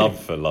our love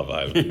for Love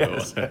Island?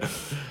 Yes.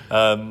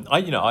 I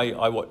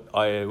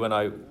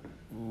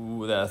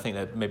think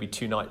there are maybe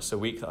 2 nights a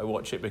week that I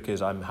watch it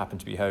because I happen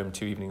to be home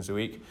 2 evenings a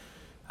week.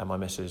 And my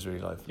missus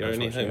really loves You're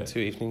only home it. 2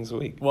 evenings a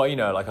week? Well, you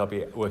know, like I'll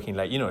be working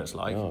late. You know what it's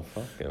like. Oh,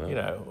 fuck, you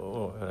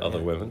know. Other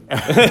women.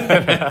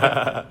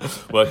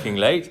 Working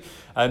late.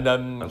 And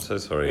I'm so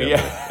sorry.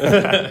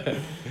 Yeah.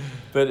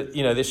 But,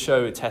 you know, this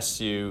show, it tests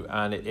you,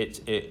 and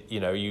it you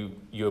know,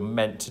 you're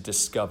meant to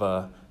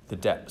discover the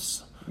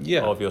depths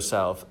of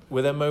yourself.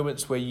 Were there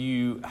moments where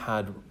you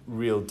had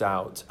real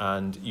doubt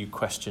and you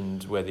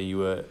questioned whether you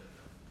were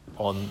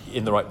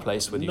in the right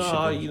place, whether you should be?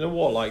 No, you know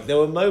what, like there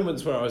were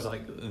moments where I was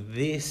like,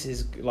 this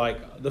is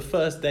like, the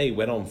first day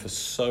went on for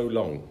so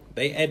long.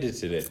 They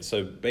edited it,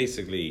 so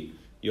basically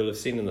you'll have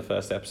seen in the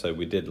first episode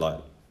we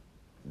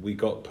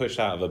got pushed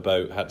out of a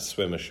boat, had to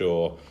swim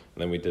ashore,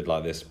 and then we did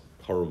like this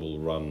horrible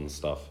run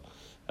stuff.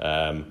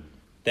 Then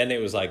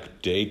it was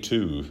like day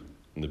 2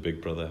 in the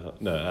Big Brother.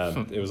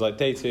 It was like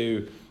day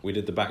 2, we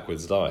did the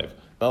backwards dive.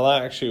 Now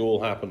that actually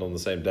all happened on the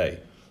same day.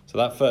 So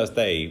that first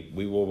day,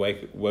 we were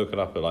woken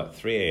up at like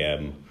 3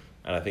 a.m.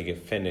 and I think it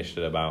finished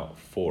at about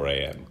 4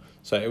 a.m.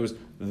 So it was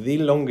the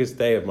longest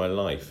day of my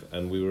life,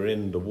 and we were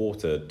in the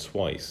water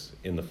twice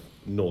in the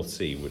North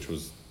Sea, which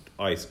was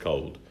ice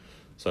cold.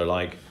 So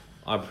like,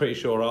 I'm pretty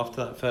sure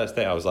after that first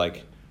day, I was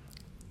like,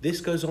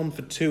 this goes on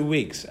for 2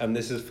 weeks, and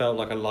this has felt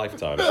like a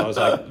lifetime. So I was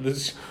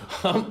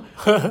like,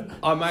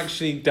 I'm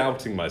actually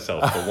doubting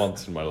myself for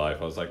once in my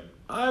life. I was like,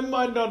 I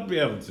might not be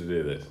able to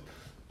do this.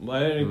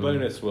 My only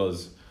bonus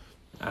was,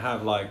 I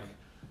have like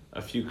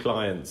a few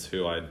clients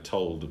who I'd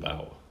told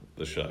about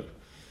the show.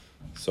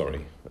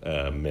 Sorry,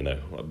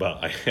 Minnow,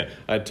 but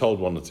I told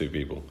 1 or 2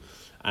 people,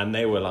 and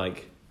they were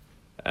like,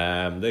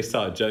 they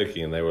started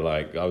joking, and they were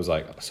like, I was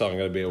like, so I'm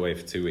going to be away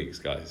for 2 weeks,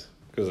 guys,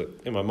 because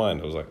in my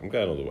mind I was like, I'm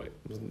going all the way.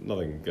 There's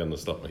nothing going to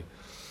stop me.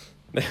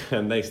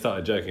 And they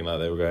started joking, like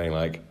they were going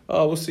like,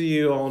 oh, we'll see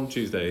you on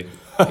Tuesday,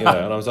 you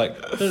know. And I was like,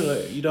 no,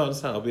 you don't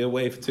understand. I'll be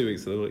away for 2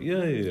 weeks. And they were like,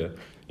 yeah.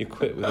 You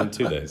quit within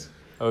 2 days.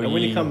 And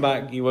when you come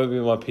back, you won't be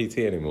my PT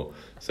anymore.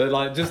 So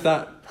like just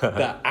that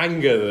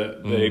anger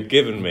that they'd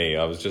given me,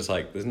 I was just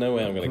like, there's no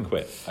way I'm going to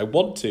quit. I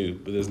want to,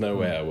 but there's no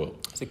way I will.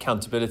 It's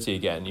accountability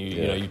again.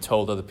 You know, you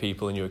told other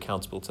people and you're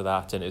accountable to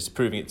that, and it's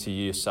proving it to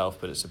yourself,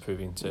 but it's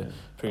proving to other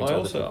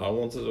people. I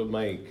wanted to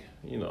make,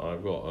 you know,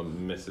 I've got a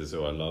missus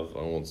who I love.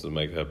 I wanted to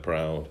make her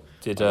proud.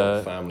 I've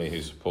got family who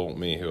support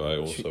me, who I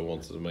also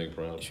wanted to make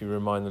proud. Should you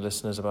remind the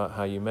listeners about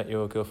how you met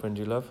your girlfriend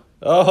you love?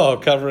 Oh,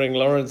 covering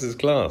Lawrence's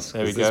class.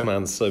 There we go. This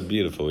man's so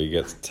beautiful, he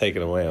gets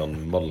taken away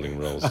on modelling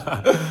roles.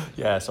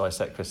 Yeah, so I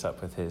set Chris up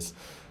with his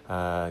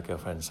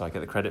girlfriend, so I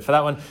get the credit for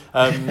that one.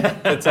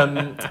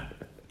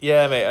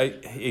 Yeah,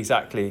 mate,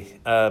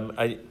 exactly.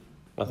 I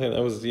think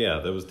there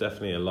was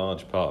definitely a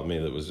large part of me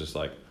that was just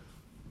like,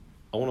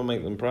 I want to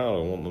make them proud.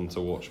 I want them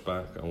to watch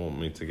back. I want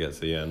me to get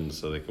to the end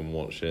so they can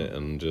watch it,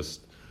 and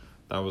just,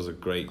 that was a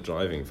great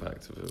driving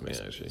factor for me,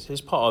 actually. So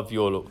it's part of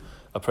your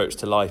approach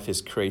to life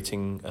is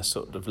creating a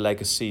sort of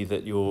legacy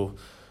that your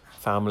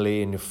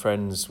family and your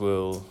friends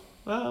will...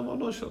 I'm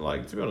not sure.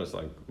 Like, to be honest,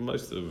 like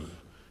most of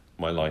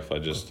my life,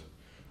 I'm just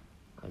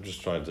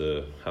trying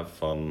to have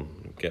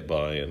fun, get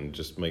by, and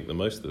just make the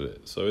most of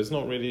it. So it's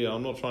not really,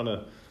 I'm not trying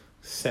to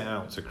set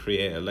out to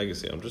create a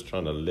legacy. I'm just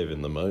trying to live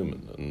in the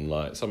moment. And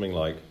like something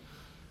like,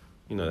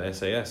 the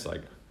SAS,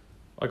 like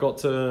I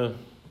got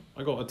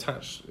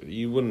attached.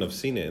 You wouldn't have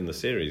seen it in the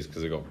series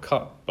because it got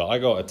cut, but I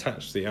got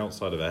attached to the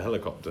outside of a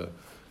helicopter.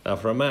 Now,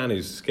 for a man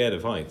who's scared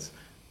of heights,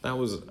 that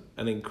was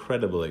an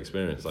incredible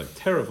experience, like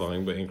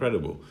terrifying but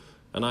incredible.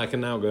 And I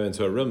can now go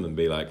into a room and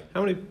be like,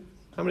 how many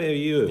of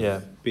you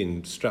have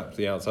been strapped to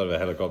the outside of a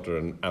helicopter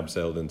and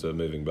abseiled into a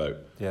moving boat?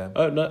 Yeah.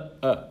 Oh no,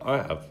 I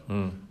have.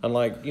 And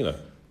like,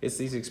 it's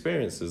these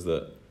experiences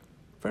that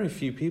very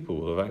few people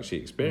will have actually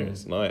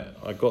experienced, and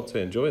I got to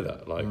enjoy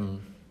that. Like,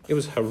 it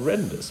was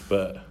horrendous,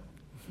 but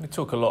we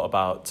talk a lot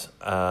about.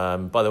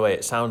 By the way,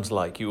 it sounds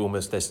like you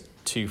almost there's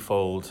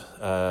twofold.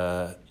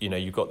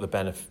 You've got the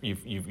benefit.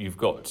 You've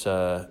got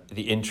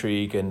the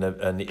intrigue and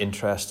the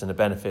interest and the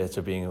benefit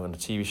of being on a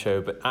TV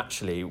show. But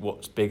actually,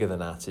 what's bigger than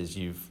that is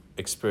you've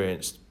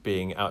experienced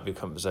being out of your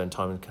comfort zone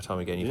time and time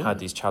again. You've had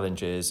these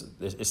challenges.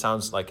 It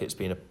sounds like it's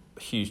been a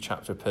huge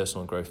chapter of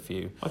personal growth for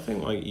you. I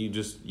think like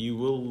you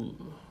will.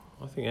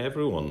 I think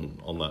everyone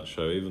on that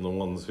show, even the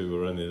ones who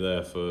were only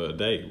there for a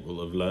day,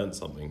 will have learned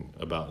something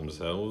about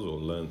themselves or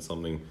learned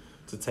something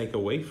to take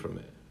away from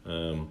it.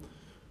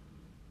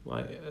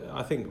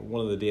 I think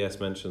one of the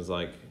DS mentions,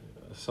 like,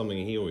 something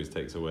he always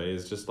takes away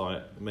is just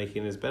like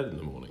making his bed in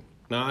the morning.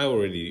 Now, I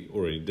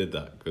already did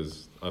that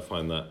because I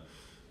find that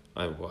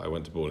I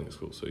went to boarding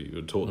school, so you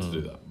were taught to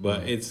do that.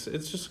 But it's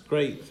just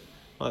great.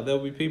 Like,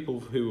 there'll be people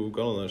who have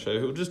gone on that show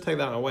who will just take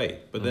that away,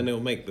 but then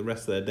it'll make the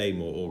rest of their day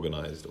more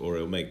organised, or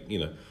it'll make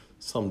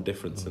some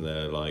difference in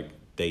their like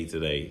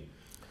day-to-day.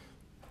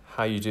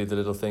 How you do the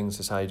little things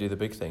is how you do the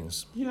big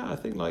things. Yeah, I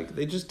think like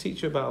they just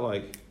teach you about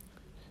like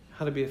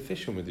how to be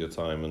efficient with your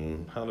time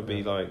and how to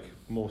be like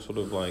more sort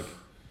of like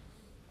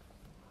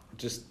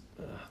just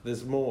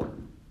there's more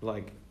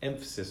like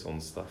emphasis on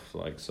stuff,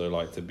 like so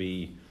like to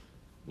be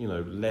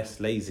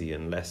less lazy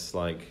and less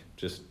like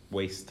just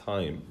waste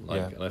time,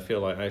 like and I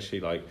feel like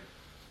actually like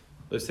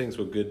those things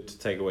were good to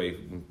take away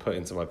and put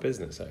into my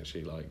business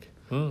actually, like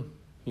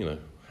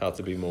how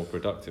to be more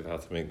productive, how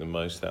to make the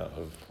most out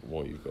of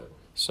what you've got.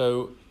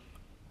 So,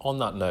 on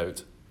that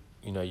note,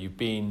 you've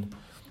been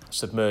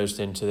submerged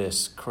into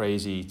this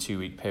crazy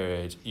 2-week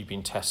period. You've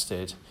been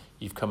tested.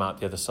 You've come out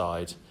the other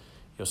side.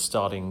 You're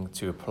starting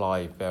to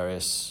apply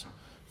various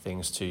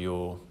things to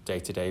your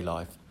day-to-day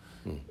life.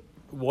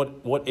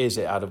 What is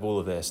it out of all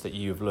of this that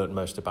you've learned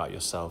most about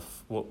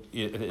yourself? What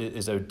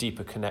is there a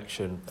deeper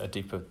connection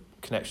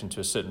to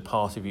a certain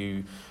part of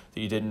you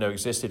that you didn't know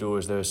existed, or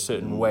is there a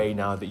certain way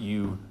now that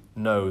you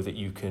know that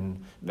you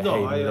can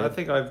behave? No, I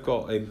think I've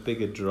got a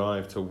bigger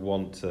drive to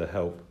want to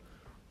help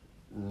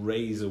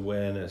raise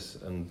awareness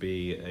and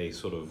be a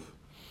sort of,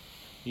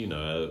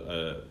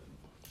 a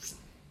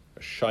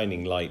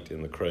shining light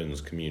in the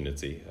Crohn's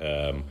community.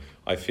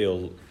 I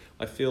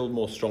feel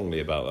more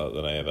strongly about that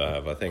than I ever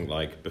have. I think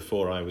like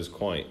before there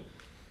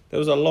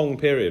was a long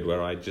period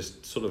where I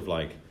just sort of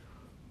like,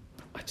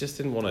 I just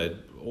didn't want to,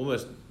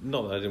 almost,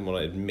 not that I didn't want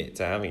to admit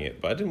to having it,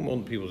 but I didn't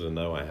want people to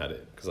know I had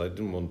it, because I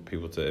didn't want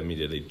people to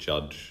immediately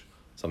judge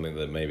something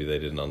that maybe they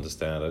didn't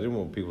understand. I didn't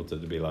want people to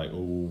be like, oh,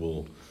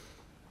 well,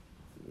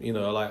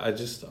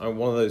 I'm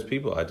one of those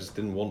people, I just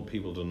didn't want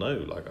people to know.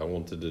 Like, I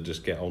wanted to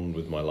just get on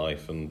with my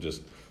life and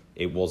just,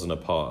 it wasn't a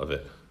part of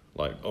it.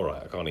 Like, all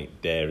right, I can't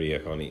eat dairy, I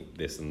can't eat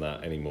this and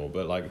that anymore,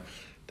 but like,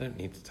 don't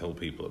need to tell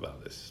people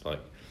about this. Like,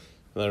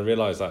 and then I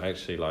realised that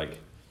actually, like,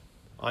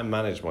 I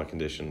manage my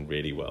condition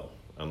really well,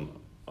 and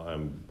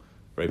I'm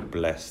very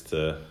blessed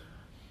to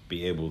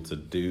be able to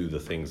do the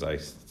things I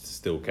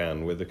still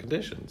can with the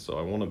condition. So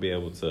I want to be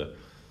able to,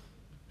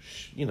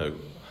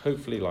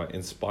 hopefully like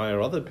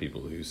inspire other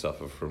people who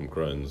suffer from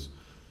Crohn's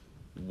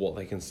what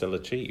they can still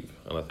achieve.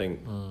 And I think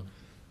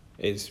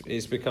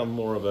it's become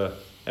more of a,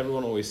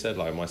 everyone always said,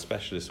 like my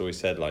specialist always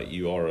said, like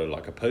you are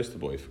like a poster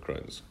boy for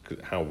Crohn's,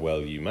 how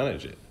well you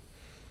manage it.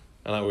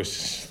 And I always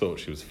just thought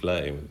she was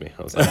flirting with me.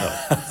 I was like,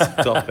 oh,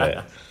 stop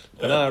it.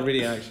 But now I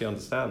really actually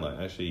understand, like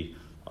actually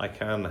I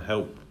can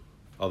help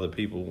other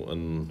people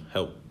and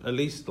help at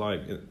least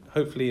like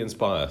hopefully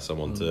inspire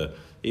someone to,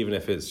 even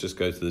if it's just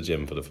go to the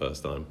gym for the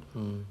first time,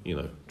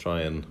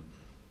 try and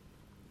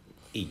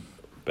eat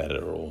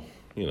better, or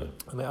I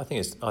mean, I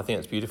think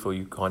it's beautiful.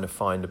 You kind of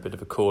find a bit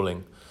of a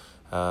calling,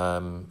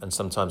 and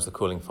sometimes the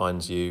calling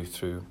finds you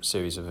through a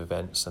series of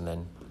events, and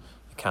then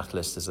the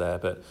catalyst is there.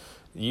 But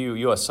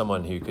you are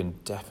someone who can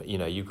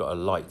definitely, you've got a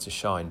light to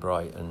shine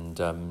bright,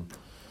 and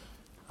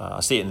I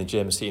see it in the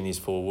gym, I see it in these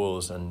four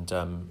walls, and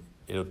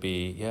it'll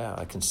be,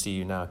 I can see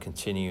you now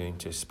continuing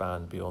to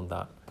expand beyond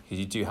that, because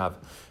you do have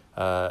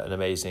an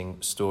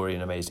amazing story,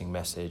 an amazing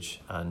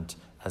message, and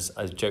as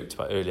I joked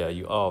about earlier,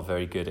 you are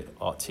very good at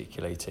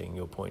articulating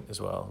your point as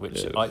well,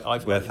 which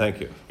thank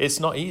you. It's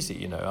not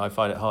easy, I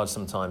find it hard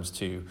sometimes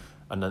to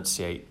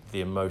enunciate the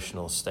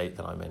emotional state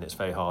that I'm in. It's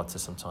very hard to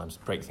sometimes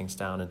break things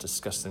down and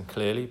discuss them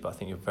clearly, but I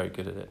think you're very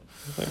good at it.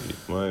 Thank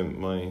you.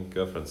 My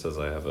girlfriend says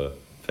I have a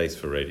face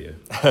for radio.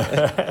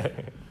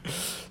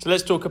 So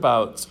let's talk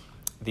about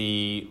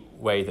the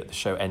way that the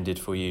show ended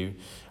for you.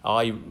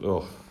 I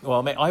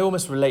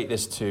almost relate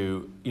this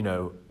to,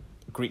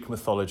 Greek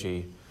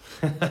mythology.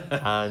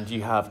 and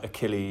you have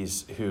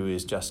Achilles, who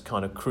is just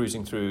kind of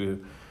cruising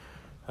through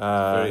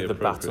the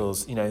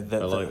battles. You know,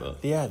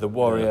 the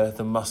warrior,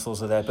 the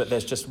muscles are there, but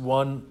there's just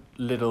one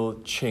little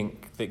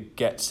chink that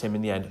gets him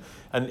in the end.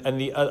 And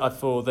the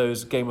for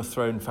those Game of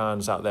Thrones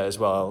fans out there as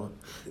well,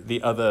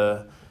 the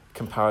other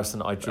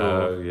comparison I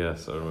draw. Oh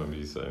yes, I remember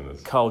you saying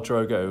this. Khal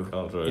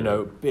Drogo, you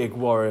know, big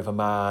warrior of a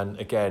man,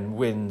 again,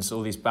 wins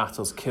all these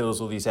battles,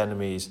 kills all these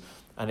enemies,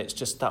 and it's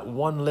just that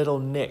one little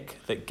nick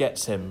that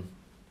gets him,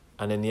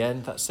 and in the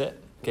end, that's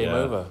it, game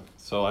over.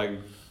 So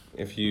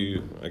if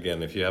you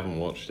haven't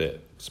watched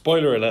it,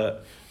 spoiler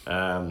alert,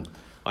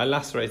 I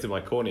lacerated my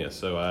cornea,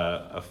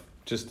 so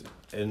just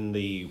in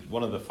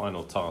one of the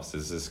final tasks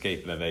is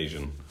escape and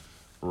evasion,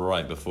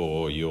 right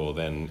before you're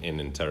then in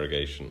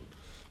interrogation.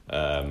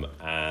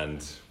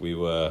 And we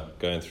were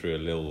going through a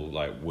little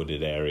like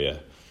wooded area,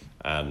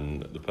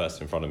 and the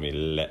person in front of me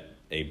let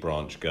a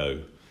branch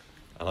go,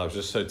 and I was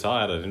just so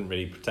tired I didn't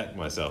really protect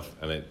myself,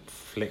 and it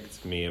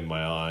flicked me in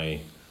my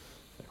eye,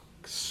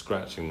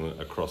 scratching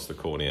across the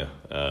cornea.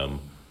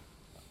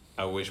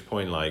 At which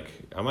point, like,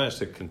 I managed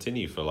to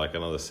continue for like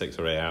another 6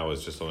 or 8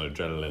 hours just on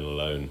adrenaline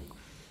alone.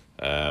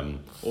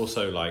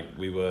 Also, like,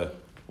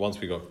 once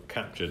we got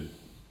captured,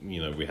 you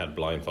know, we had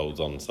blindfolds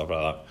on and stuff like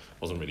that.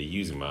 Wasn't really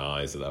using my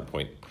eyes at that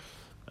point.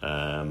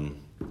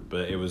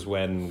 But it was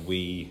when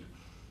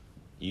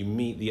you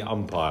meet the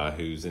umpire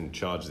who's in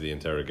charge of the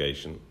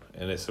interrogation,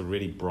 and it's a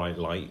really bright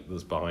light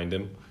that's behind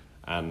him.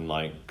 And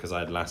like, because I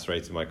had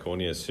lacerated my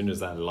cornea, as soon as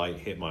that light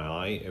hit my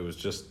eye, it was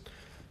just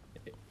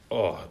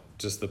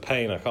the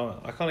pain. I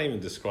can't even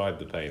describe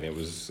the pain. It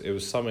was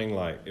something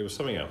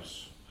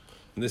else.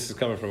 And this is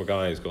coming from a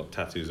guy who's got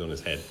tattoos on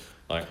his head.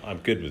 Like, I'm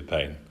good with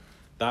pain.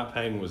 That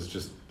pain was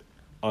just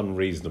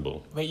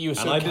unreasonable. Mate, you were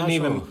so and I casual.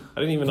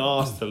 didn't even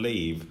ask to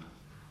leave.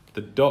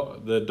 The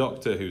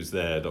doctor who's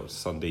there, Dr.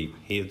 Sandeep,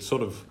 he'd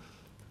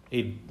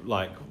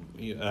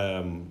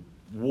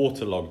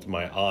waterlogged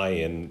my eye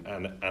in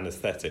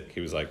anaesthetic. He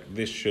was like,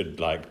 this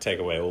should like take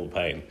away all the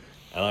pain,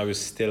 and I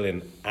was still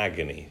in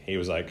agony. He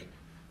was like,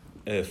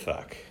 oh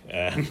fuck,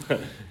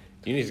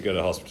 you need to go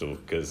to hospital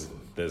because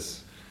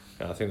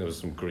I think there was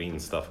some green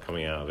stuff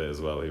coming out of it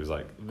as well. He was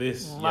like,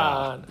 this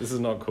is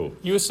not cool.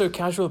 You were so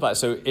casual about it.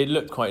 So it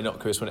looked quite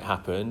innocuous when it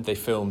happened. They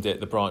filmed it,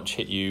 the branch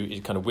hit you,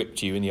 it kind of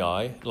whipped you in the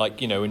eye.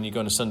 Like, you know, when you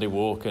go on a Sunday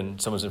walk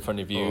and someone's in front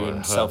of you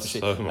and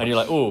selfishly, so and you're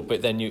like, oh,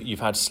 but then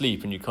you've had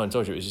sleep and you kind of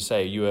told you, as you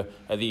say, you were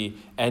at the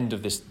end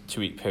of this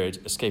 2-week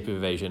period, escape of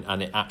evasion,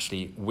 and it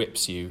actually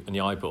whips you in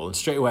the eyeball. And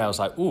straight away I was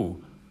like,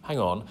 ooh, hang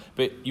on.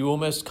 But you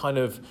almost kind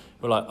of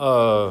were like,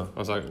 oh. I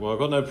was like, well, I've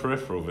got no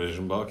peripheral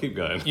vision, but I'll keep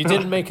going. You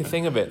didn't make a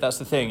thing of it. That's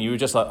the thing. You were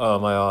just like, oh,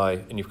 my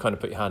eye. And you've kind of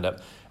put your hand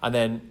up. And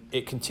then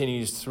it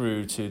continues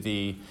through to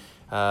the...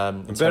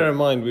 bear in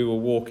mind, we were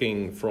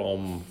walking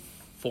from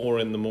 4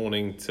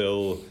 a.m.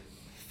 till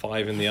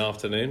 5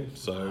 p.m.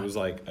 So it was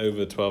like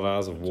over 12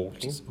 hours of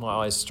walking.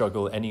 My eyes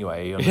struggle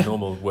anyway on a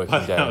normal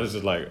working day. I was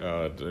just like,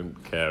 oh, I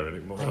don't care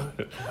anymore.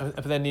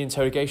 But then the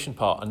interrogation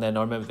part, and then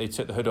I remember they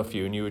took the hood off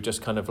you and you were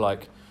just kind of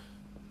like...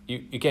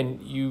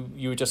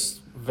 You were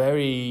just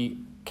very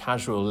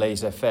casual,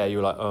 laissez-faire. You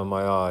were like, oh,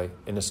 my eye,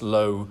 in this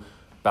low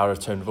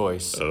baritone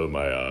voice. Oh,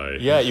 my eye.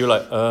 Yeah, you were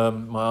like,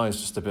 my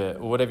eye's just a bit...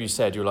 Or whatever you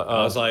said, you were like,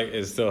 oh. I was like,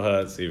 it still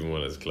hurts even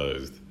when it's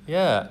closed.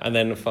 Yeah. And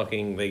then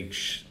fucking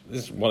this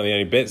is one of the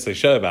only bits they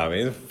show about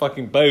me. There's a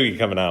fucking bogey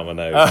coming out of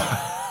my nose.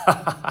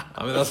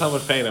 I mean, that's how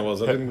much pain I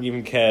was. I didn't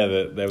even care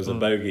that there was a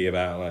bogey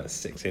about like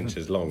 6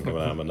 inches long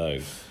coming out of my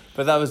nose.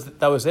 But that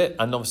was it.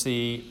 And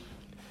obviously...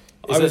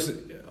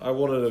 I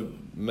wanted to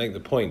make the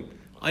point.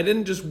 I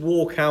didn't just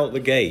walk out the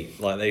gate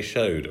like they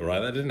showed, all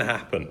right? That didn't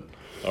happen,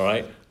 all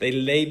right? They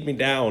laid me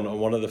down on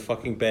one of the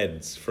fucking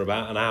beds for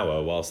about an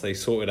hour whilst they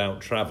sorted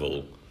out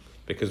travel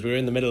because we were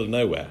in the middle of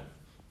nowhere.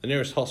 The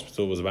nearest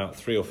hospital was about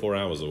 3 or 4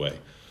 hours away.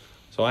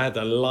 So I had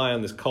to lie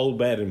on this cold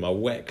bed in my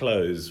wet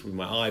clothes with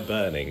my eye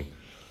burning.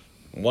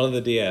 One of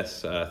the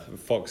DS,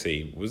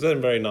 Foxy, was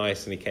then very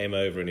nice, and he came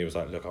over and he was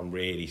like, look, I'm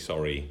really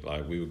sorry.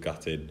 Like, we were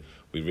gutted.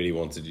 We really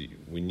wanted you.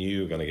 We knew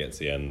you were going to get to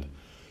the end.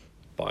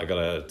 But I got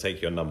to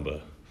take your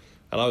number.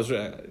 And I was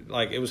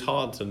like, it was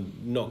hard to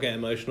not get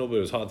emotional, but it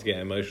was hard to get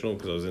emotional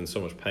because I was in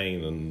so much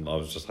pain and I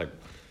was just like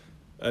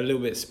a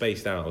little bit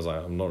spaced out. I was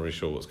like, I'm not really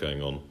sure what's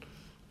going on.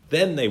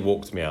 Then they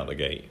walked me out the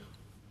gate.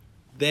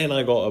 Then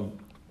I got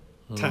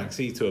a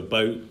taxi to a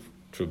boat,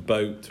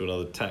 to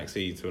another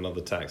taxi, to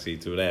another taxi,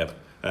 to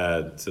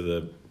to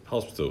the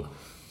hospital.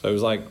 So it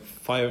was like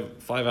five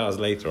hours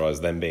later I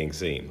was then being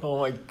seen. Oh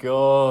my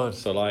God.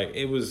 So like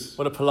it was...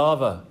 What a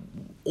palaver.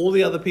 All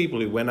the other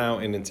people who went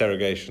out in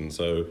interrogation,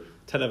 so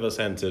 10 of us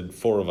entered,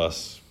 4 of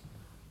us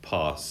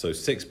passed, so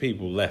 6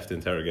 people left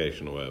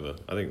interrogation or whatever.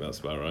 I think that's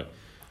about right.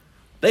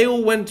 They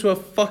all went to a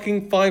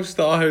fucking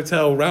 5-star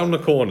hotel round the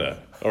corner,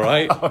 all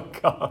right? Oh,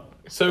 God.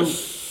 So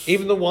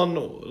even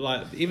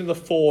the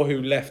 4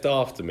 who left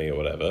after me or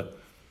whatever,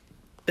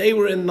 they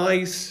were in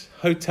nice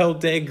hotel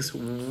digs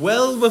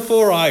well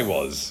before I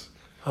was.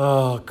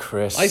 Oh,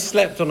 Chris. I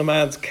slept on a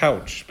man's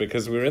couch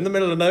because we were in the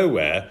middle of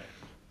nowhere.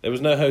 There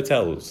was no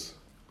hotels.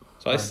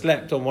 So I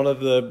slept on one of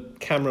the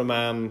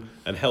cameraman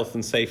and health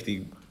and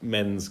safety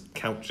men's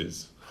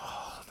couches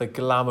The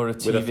glamour of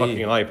TV. with a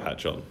fucking eye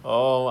patch on.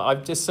 Oh,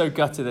 I'm just so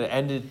gutted that it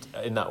ended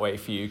in that way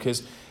for you.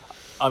 Because,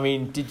 I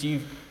mean, did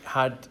you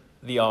had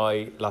the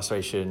eye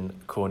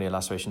laceration, cornea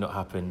laceration not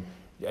happen?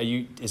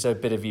 Is there a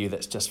bit of you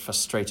that's just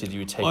frustrated you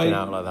were taken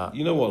out like that?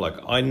 You know what? Like,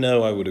 I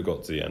know I would have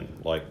got to the end.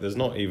 Like, there's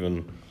not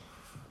even...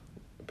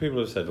 People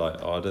have said, like,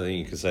 oh, I don't think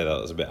you can say that.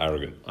 That's a bit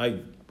arrogant.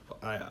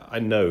 I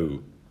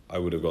know I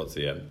would have got to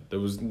the end. There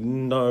was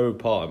no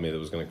part of me that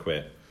was going to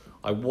quit.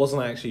 I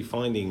wasn't actually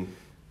finding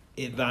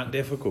it that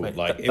difficult. Mate,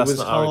 like, it that's was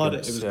not hard.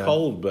 arrogance, It was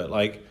cold, but,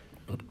 like,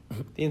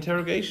 the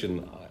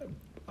interrogation...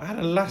 I had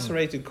a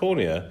lacerated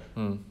cornea.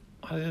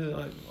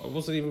 I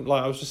wasn't even...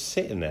 Like, I was just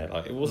sitting there.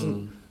 Like, it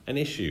wasn't... an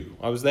issue.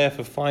 I was there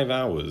for 5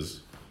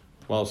 hours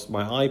whilst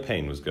my eye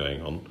pain was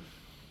going on.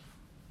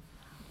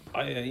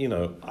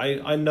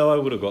 I know I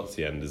would have got to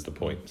the end is the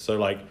point. So,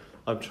 like,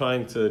 I'm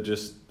trying to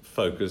just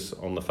focus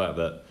on the fact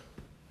that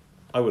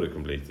I would have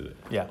completed it.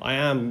 Yeah. I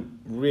am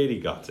really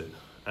gutted.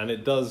 And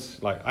it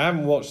does, like, I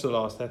haven't watched the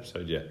last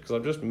episode yet because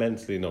I'm just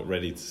mentally not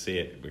ready to see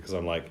it because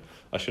I'm like,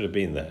 I should have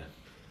been there.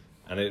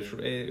 And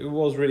it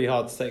was really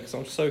hard to say because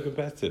I'm so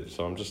competitive.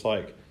 So I'm just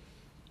like,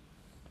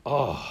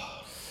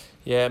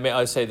 Yeah, I mean,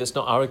 I'd say that's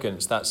not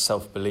arrogance, that's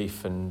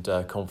self-belief and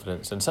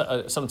confidence. And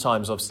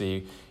sometimes,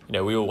 obviously,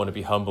 we all want to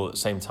be humble at the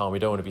same time. We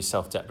don't want to be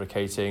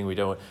self-deprecating. We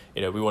don't,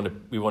 we want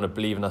to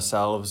believe in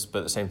ourselves, but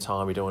at the same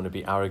time, we don't want to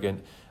be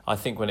arrogant. I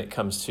think when it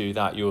comes to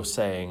that, you're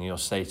stating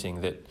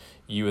that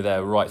you were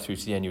there right through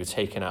to the end. You were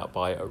taken out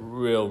by a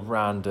real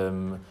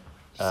random...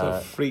 it's a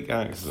freak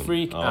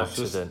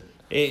accident.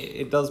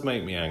 It does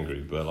make me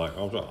angry, but, like,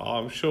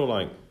 I'm sure,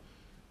 like,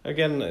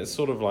 again, it's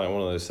sort of like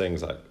one of those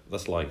things, like,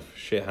 that's life.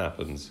 Shit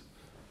happens.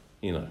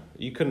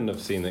 You couldn't have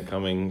seen it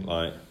coming,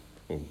 like,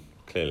 well,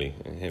 clearly,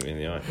 it hit me in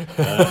the eye.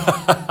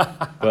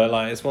 But,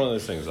 like, it's one of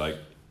those things, like,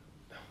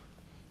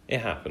 it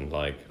happened,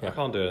 like, I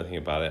can't do anything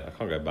about it, I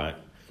can't go back.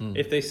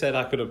 If they said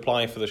I could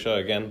apply for the show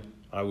again,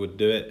 I would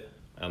do it,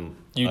 and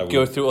You'd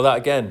go through all that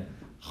again?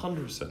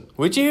 100%.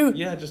 Would you?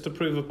 Yeah, just to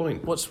prove a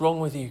point. What's wrong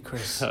with you,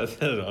 Chris? I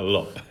said it a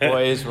lot.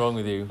 What is wrong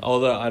with you?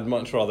 Although I'd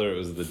much rather it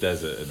was the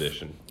desert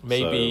edition.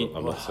 Maybe so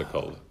I'm not so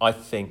cold. I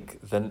think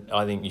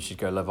you should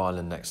go Love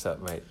Island next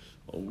up, mate.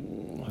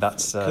 Oh,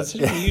 That's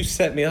considering you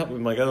set me up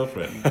with my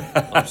girlfriend.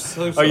 I'm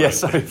so sorry. Oh yes,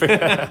 sorry.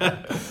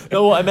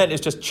 No, what I meant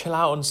is just chill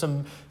out on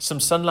some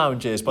sun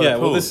lounges by the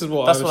pool. Well, this is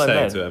what That's I was what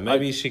saying to her.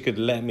 Maybe she could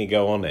let me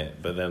go on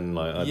it, but then,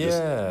 like,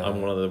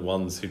 I'm one of the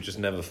ones who just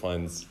never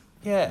finds.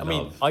 Yeah, I love.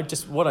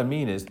 mean, what I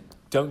mean is,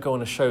 don't go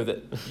on a show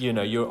that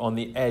you're on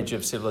the edge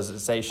of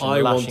civilization, I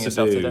lashing want to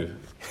yourself to do.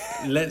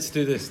 death. Let's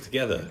do this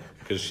together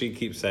because she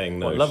keeps saying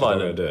no. What, she's Love not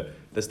Island? going to do it.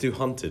 Let's do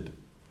Hunted.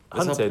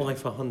 Let's Hunted? apply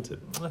for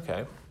Hunted.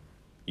 Okay.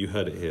 You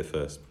heard it here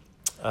first.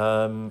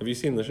 Have you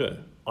seen the show?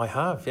 I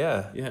have,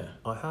 yeah. Yeah,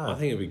 I have. I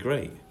think it'd be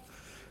great.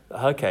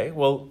 Okay,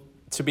 well,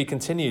 to be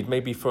continued,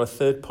 maybe for a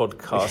third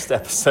podcast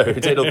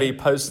episode, it'll be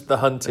Post the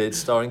Hunted,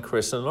 starring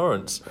Chris and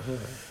Lawrence.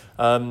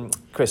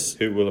 Chris,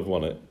 who will have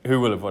won it? Who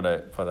will have won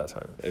it by that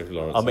time? If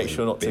Lawrence I'll make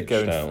sure not to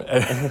go.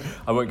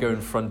 I won't go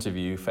in front of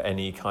you for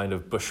any kind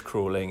of bush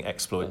crawling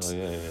exploits.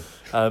 Oh,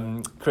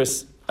 yeah.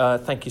 Chris,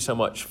 thank you so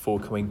much for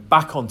coming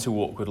back onto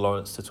Walk with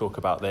Lawrence to talk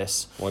about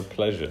this. My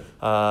pleasure.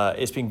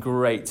 It's been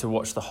great to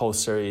watch the whole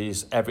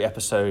series, every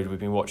episode. We've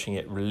been watching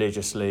it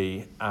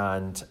religiously,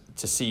 and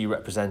to see you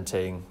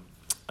representing,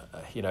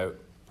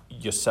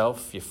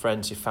 yourself, your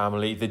friends, your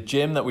family, the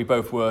gym that we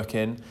both work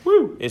in.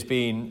 Woo! It's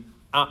been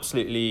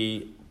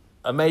absolutely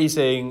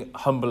amazing,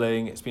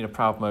 humbling. It's been a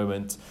proud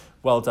moment.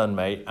 Well done,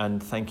 mate,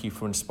 and thank you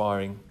for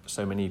inspiring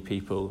so many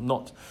people,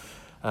 not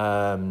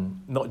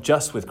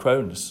just with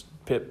Crohn's,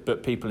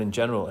 but people in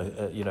general.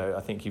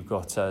 I think you've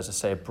got, as I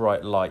say, a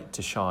bright light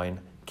to shine.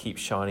 Keep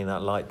shining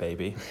that light,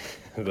 baby.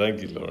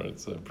 Thank you,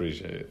 Lawrence. I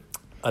appreciate it.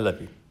 I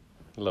love you.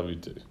 Love you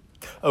too.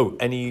 Oh,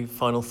 any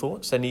final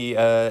thoughts?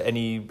 Anything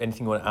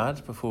you want to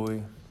add before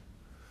we...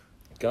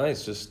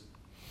 Guys, just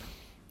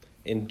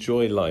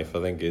enjoy life,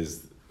 I think,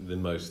 is the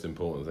most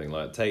important thing.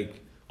 Like,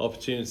 take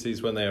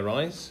opportunities when they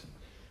arise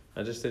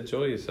and just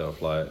enjoy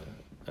yourself. Like,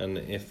 and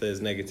if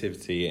there's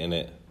negativity in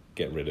it,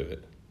 get rid of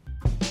it.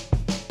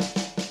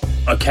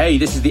 Okay,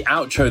 this is the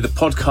outro. The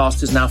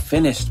podcast is now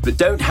finished, but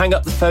don't hang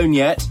up the phone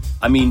yet.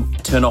 I mean,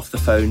 turn off the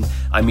phone.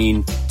 I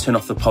mean, turn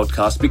off the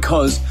podcast,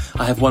 because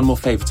I have one more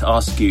favour to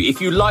ask you.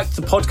 If you liked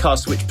the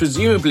podcast, which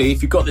presumably,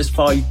 if you got this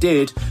far, you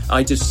did,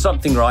 I did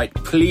something right,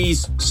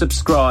 please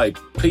subscribe.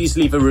 Please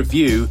leave a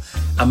review.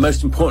 And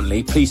most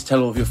importantly, please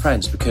tell all of your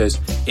friends,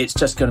 because it's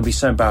just going to be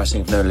so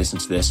embarrassing if no one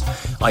listens to this.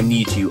 I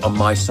need you on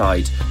my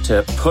side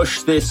to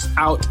push this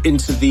out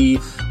into the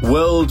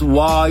World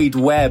Wide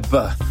Web.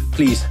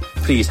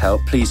 Please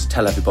help. Please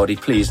tell everybody,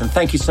 please. And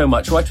thank you so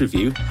much. Write a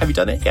review. Have you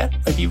done it yet?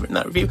 Have you written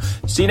that review?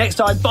 See you next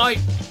time. Bye.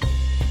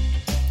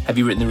 Have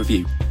you written the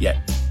review yet?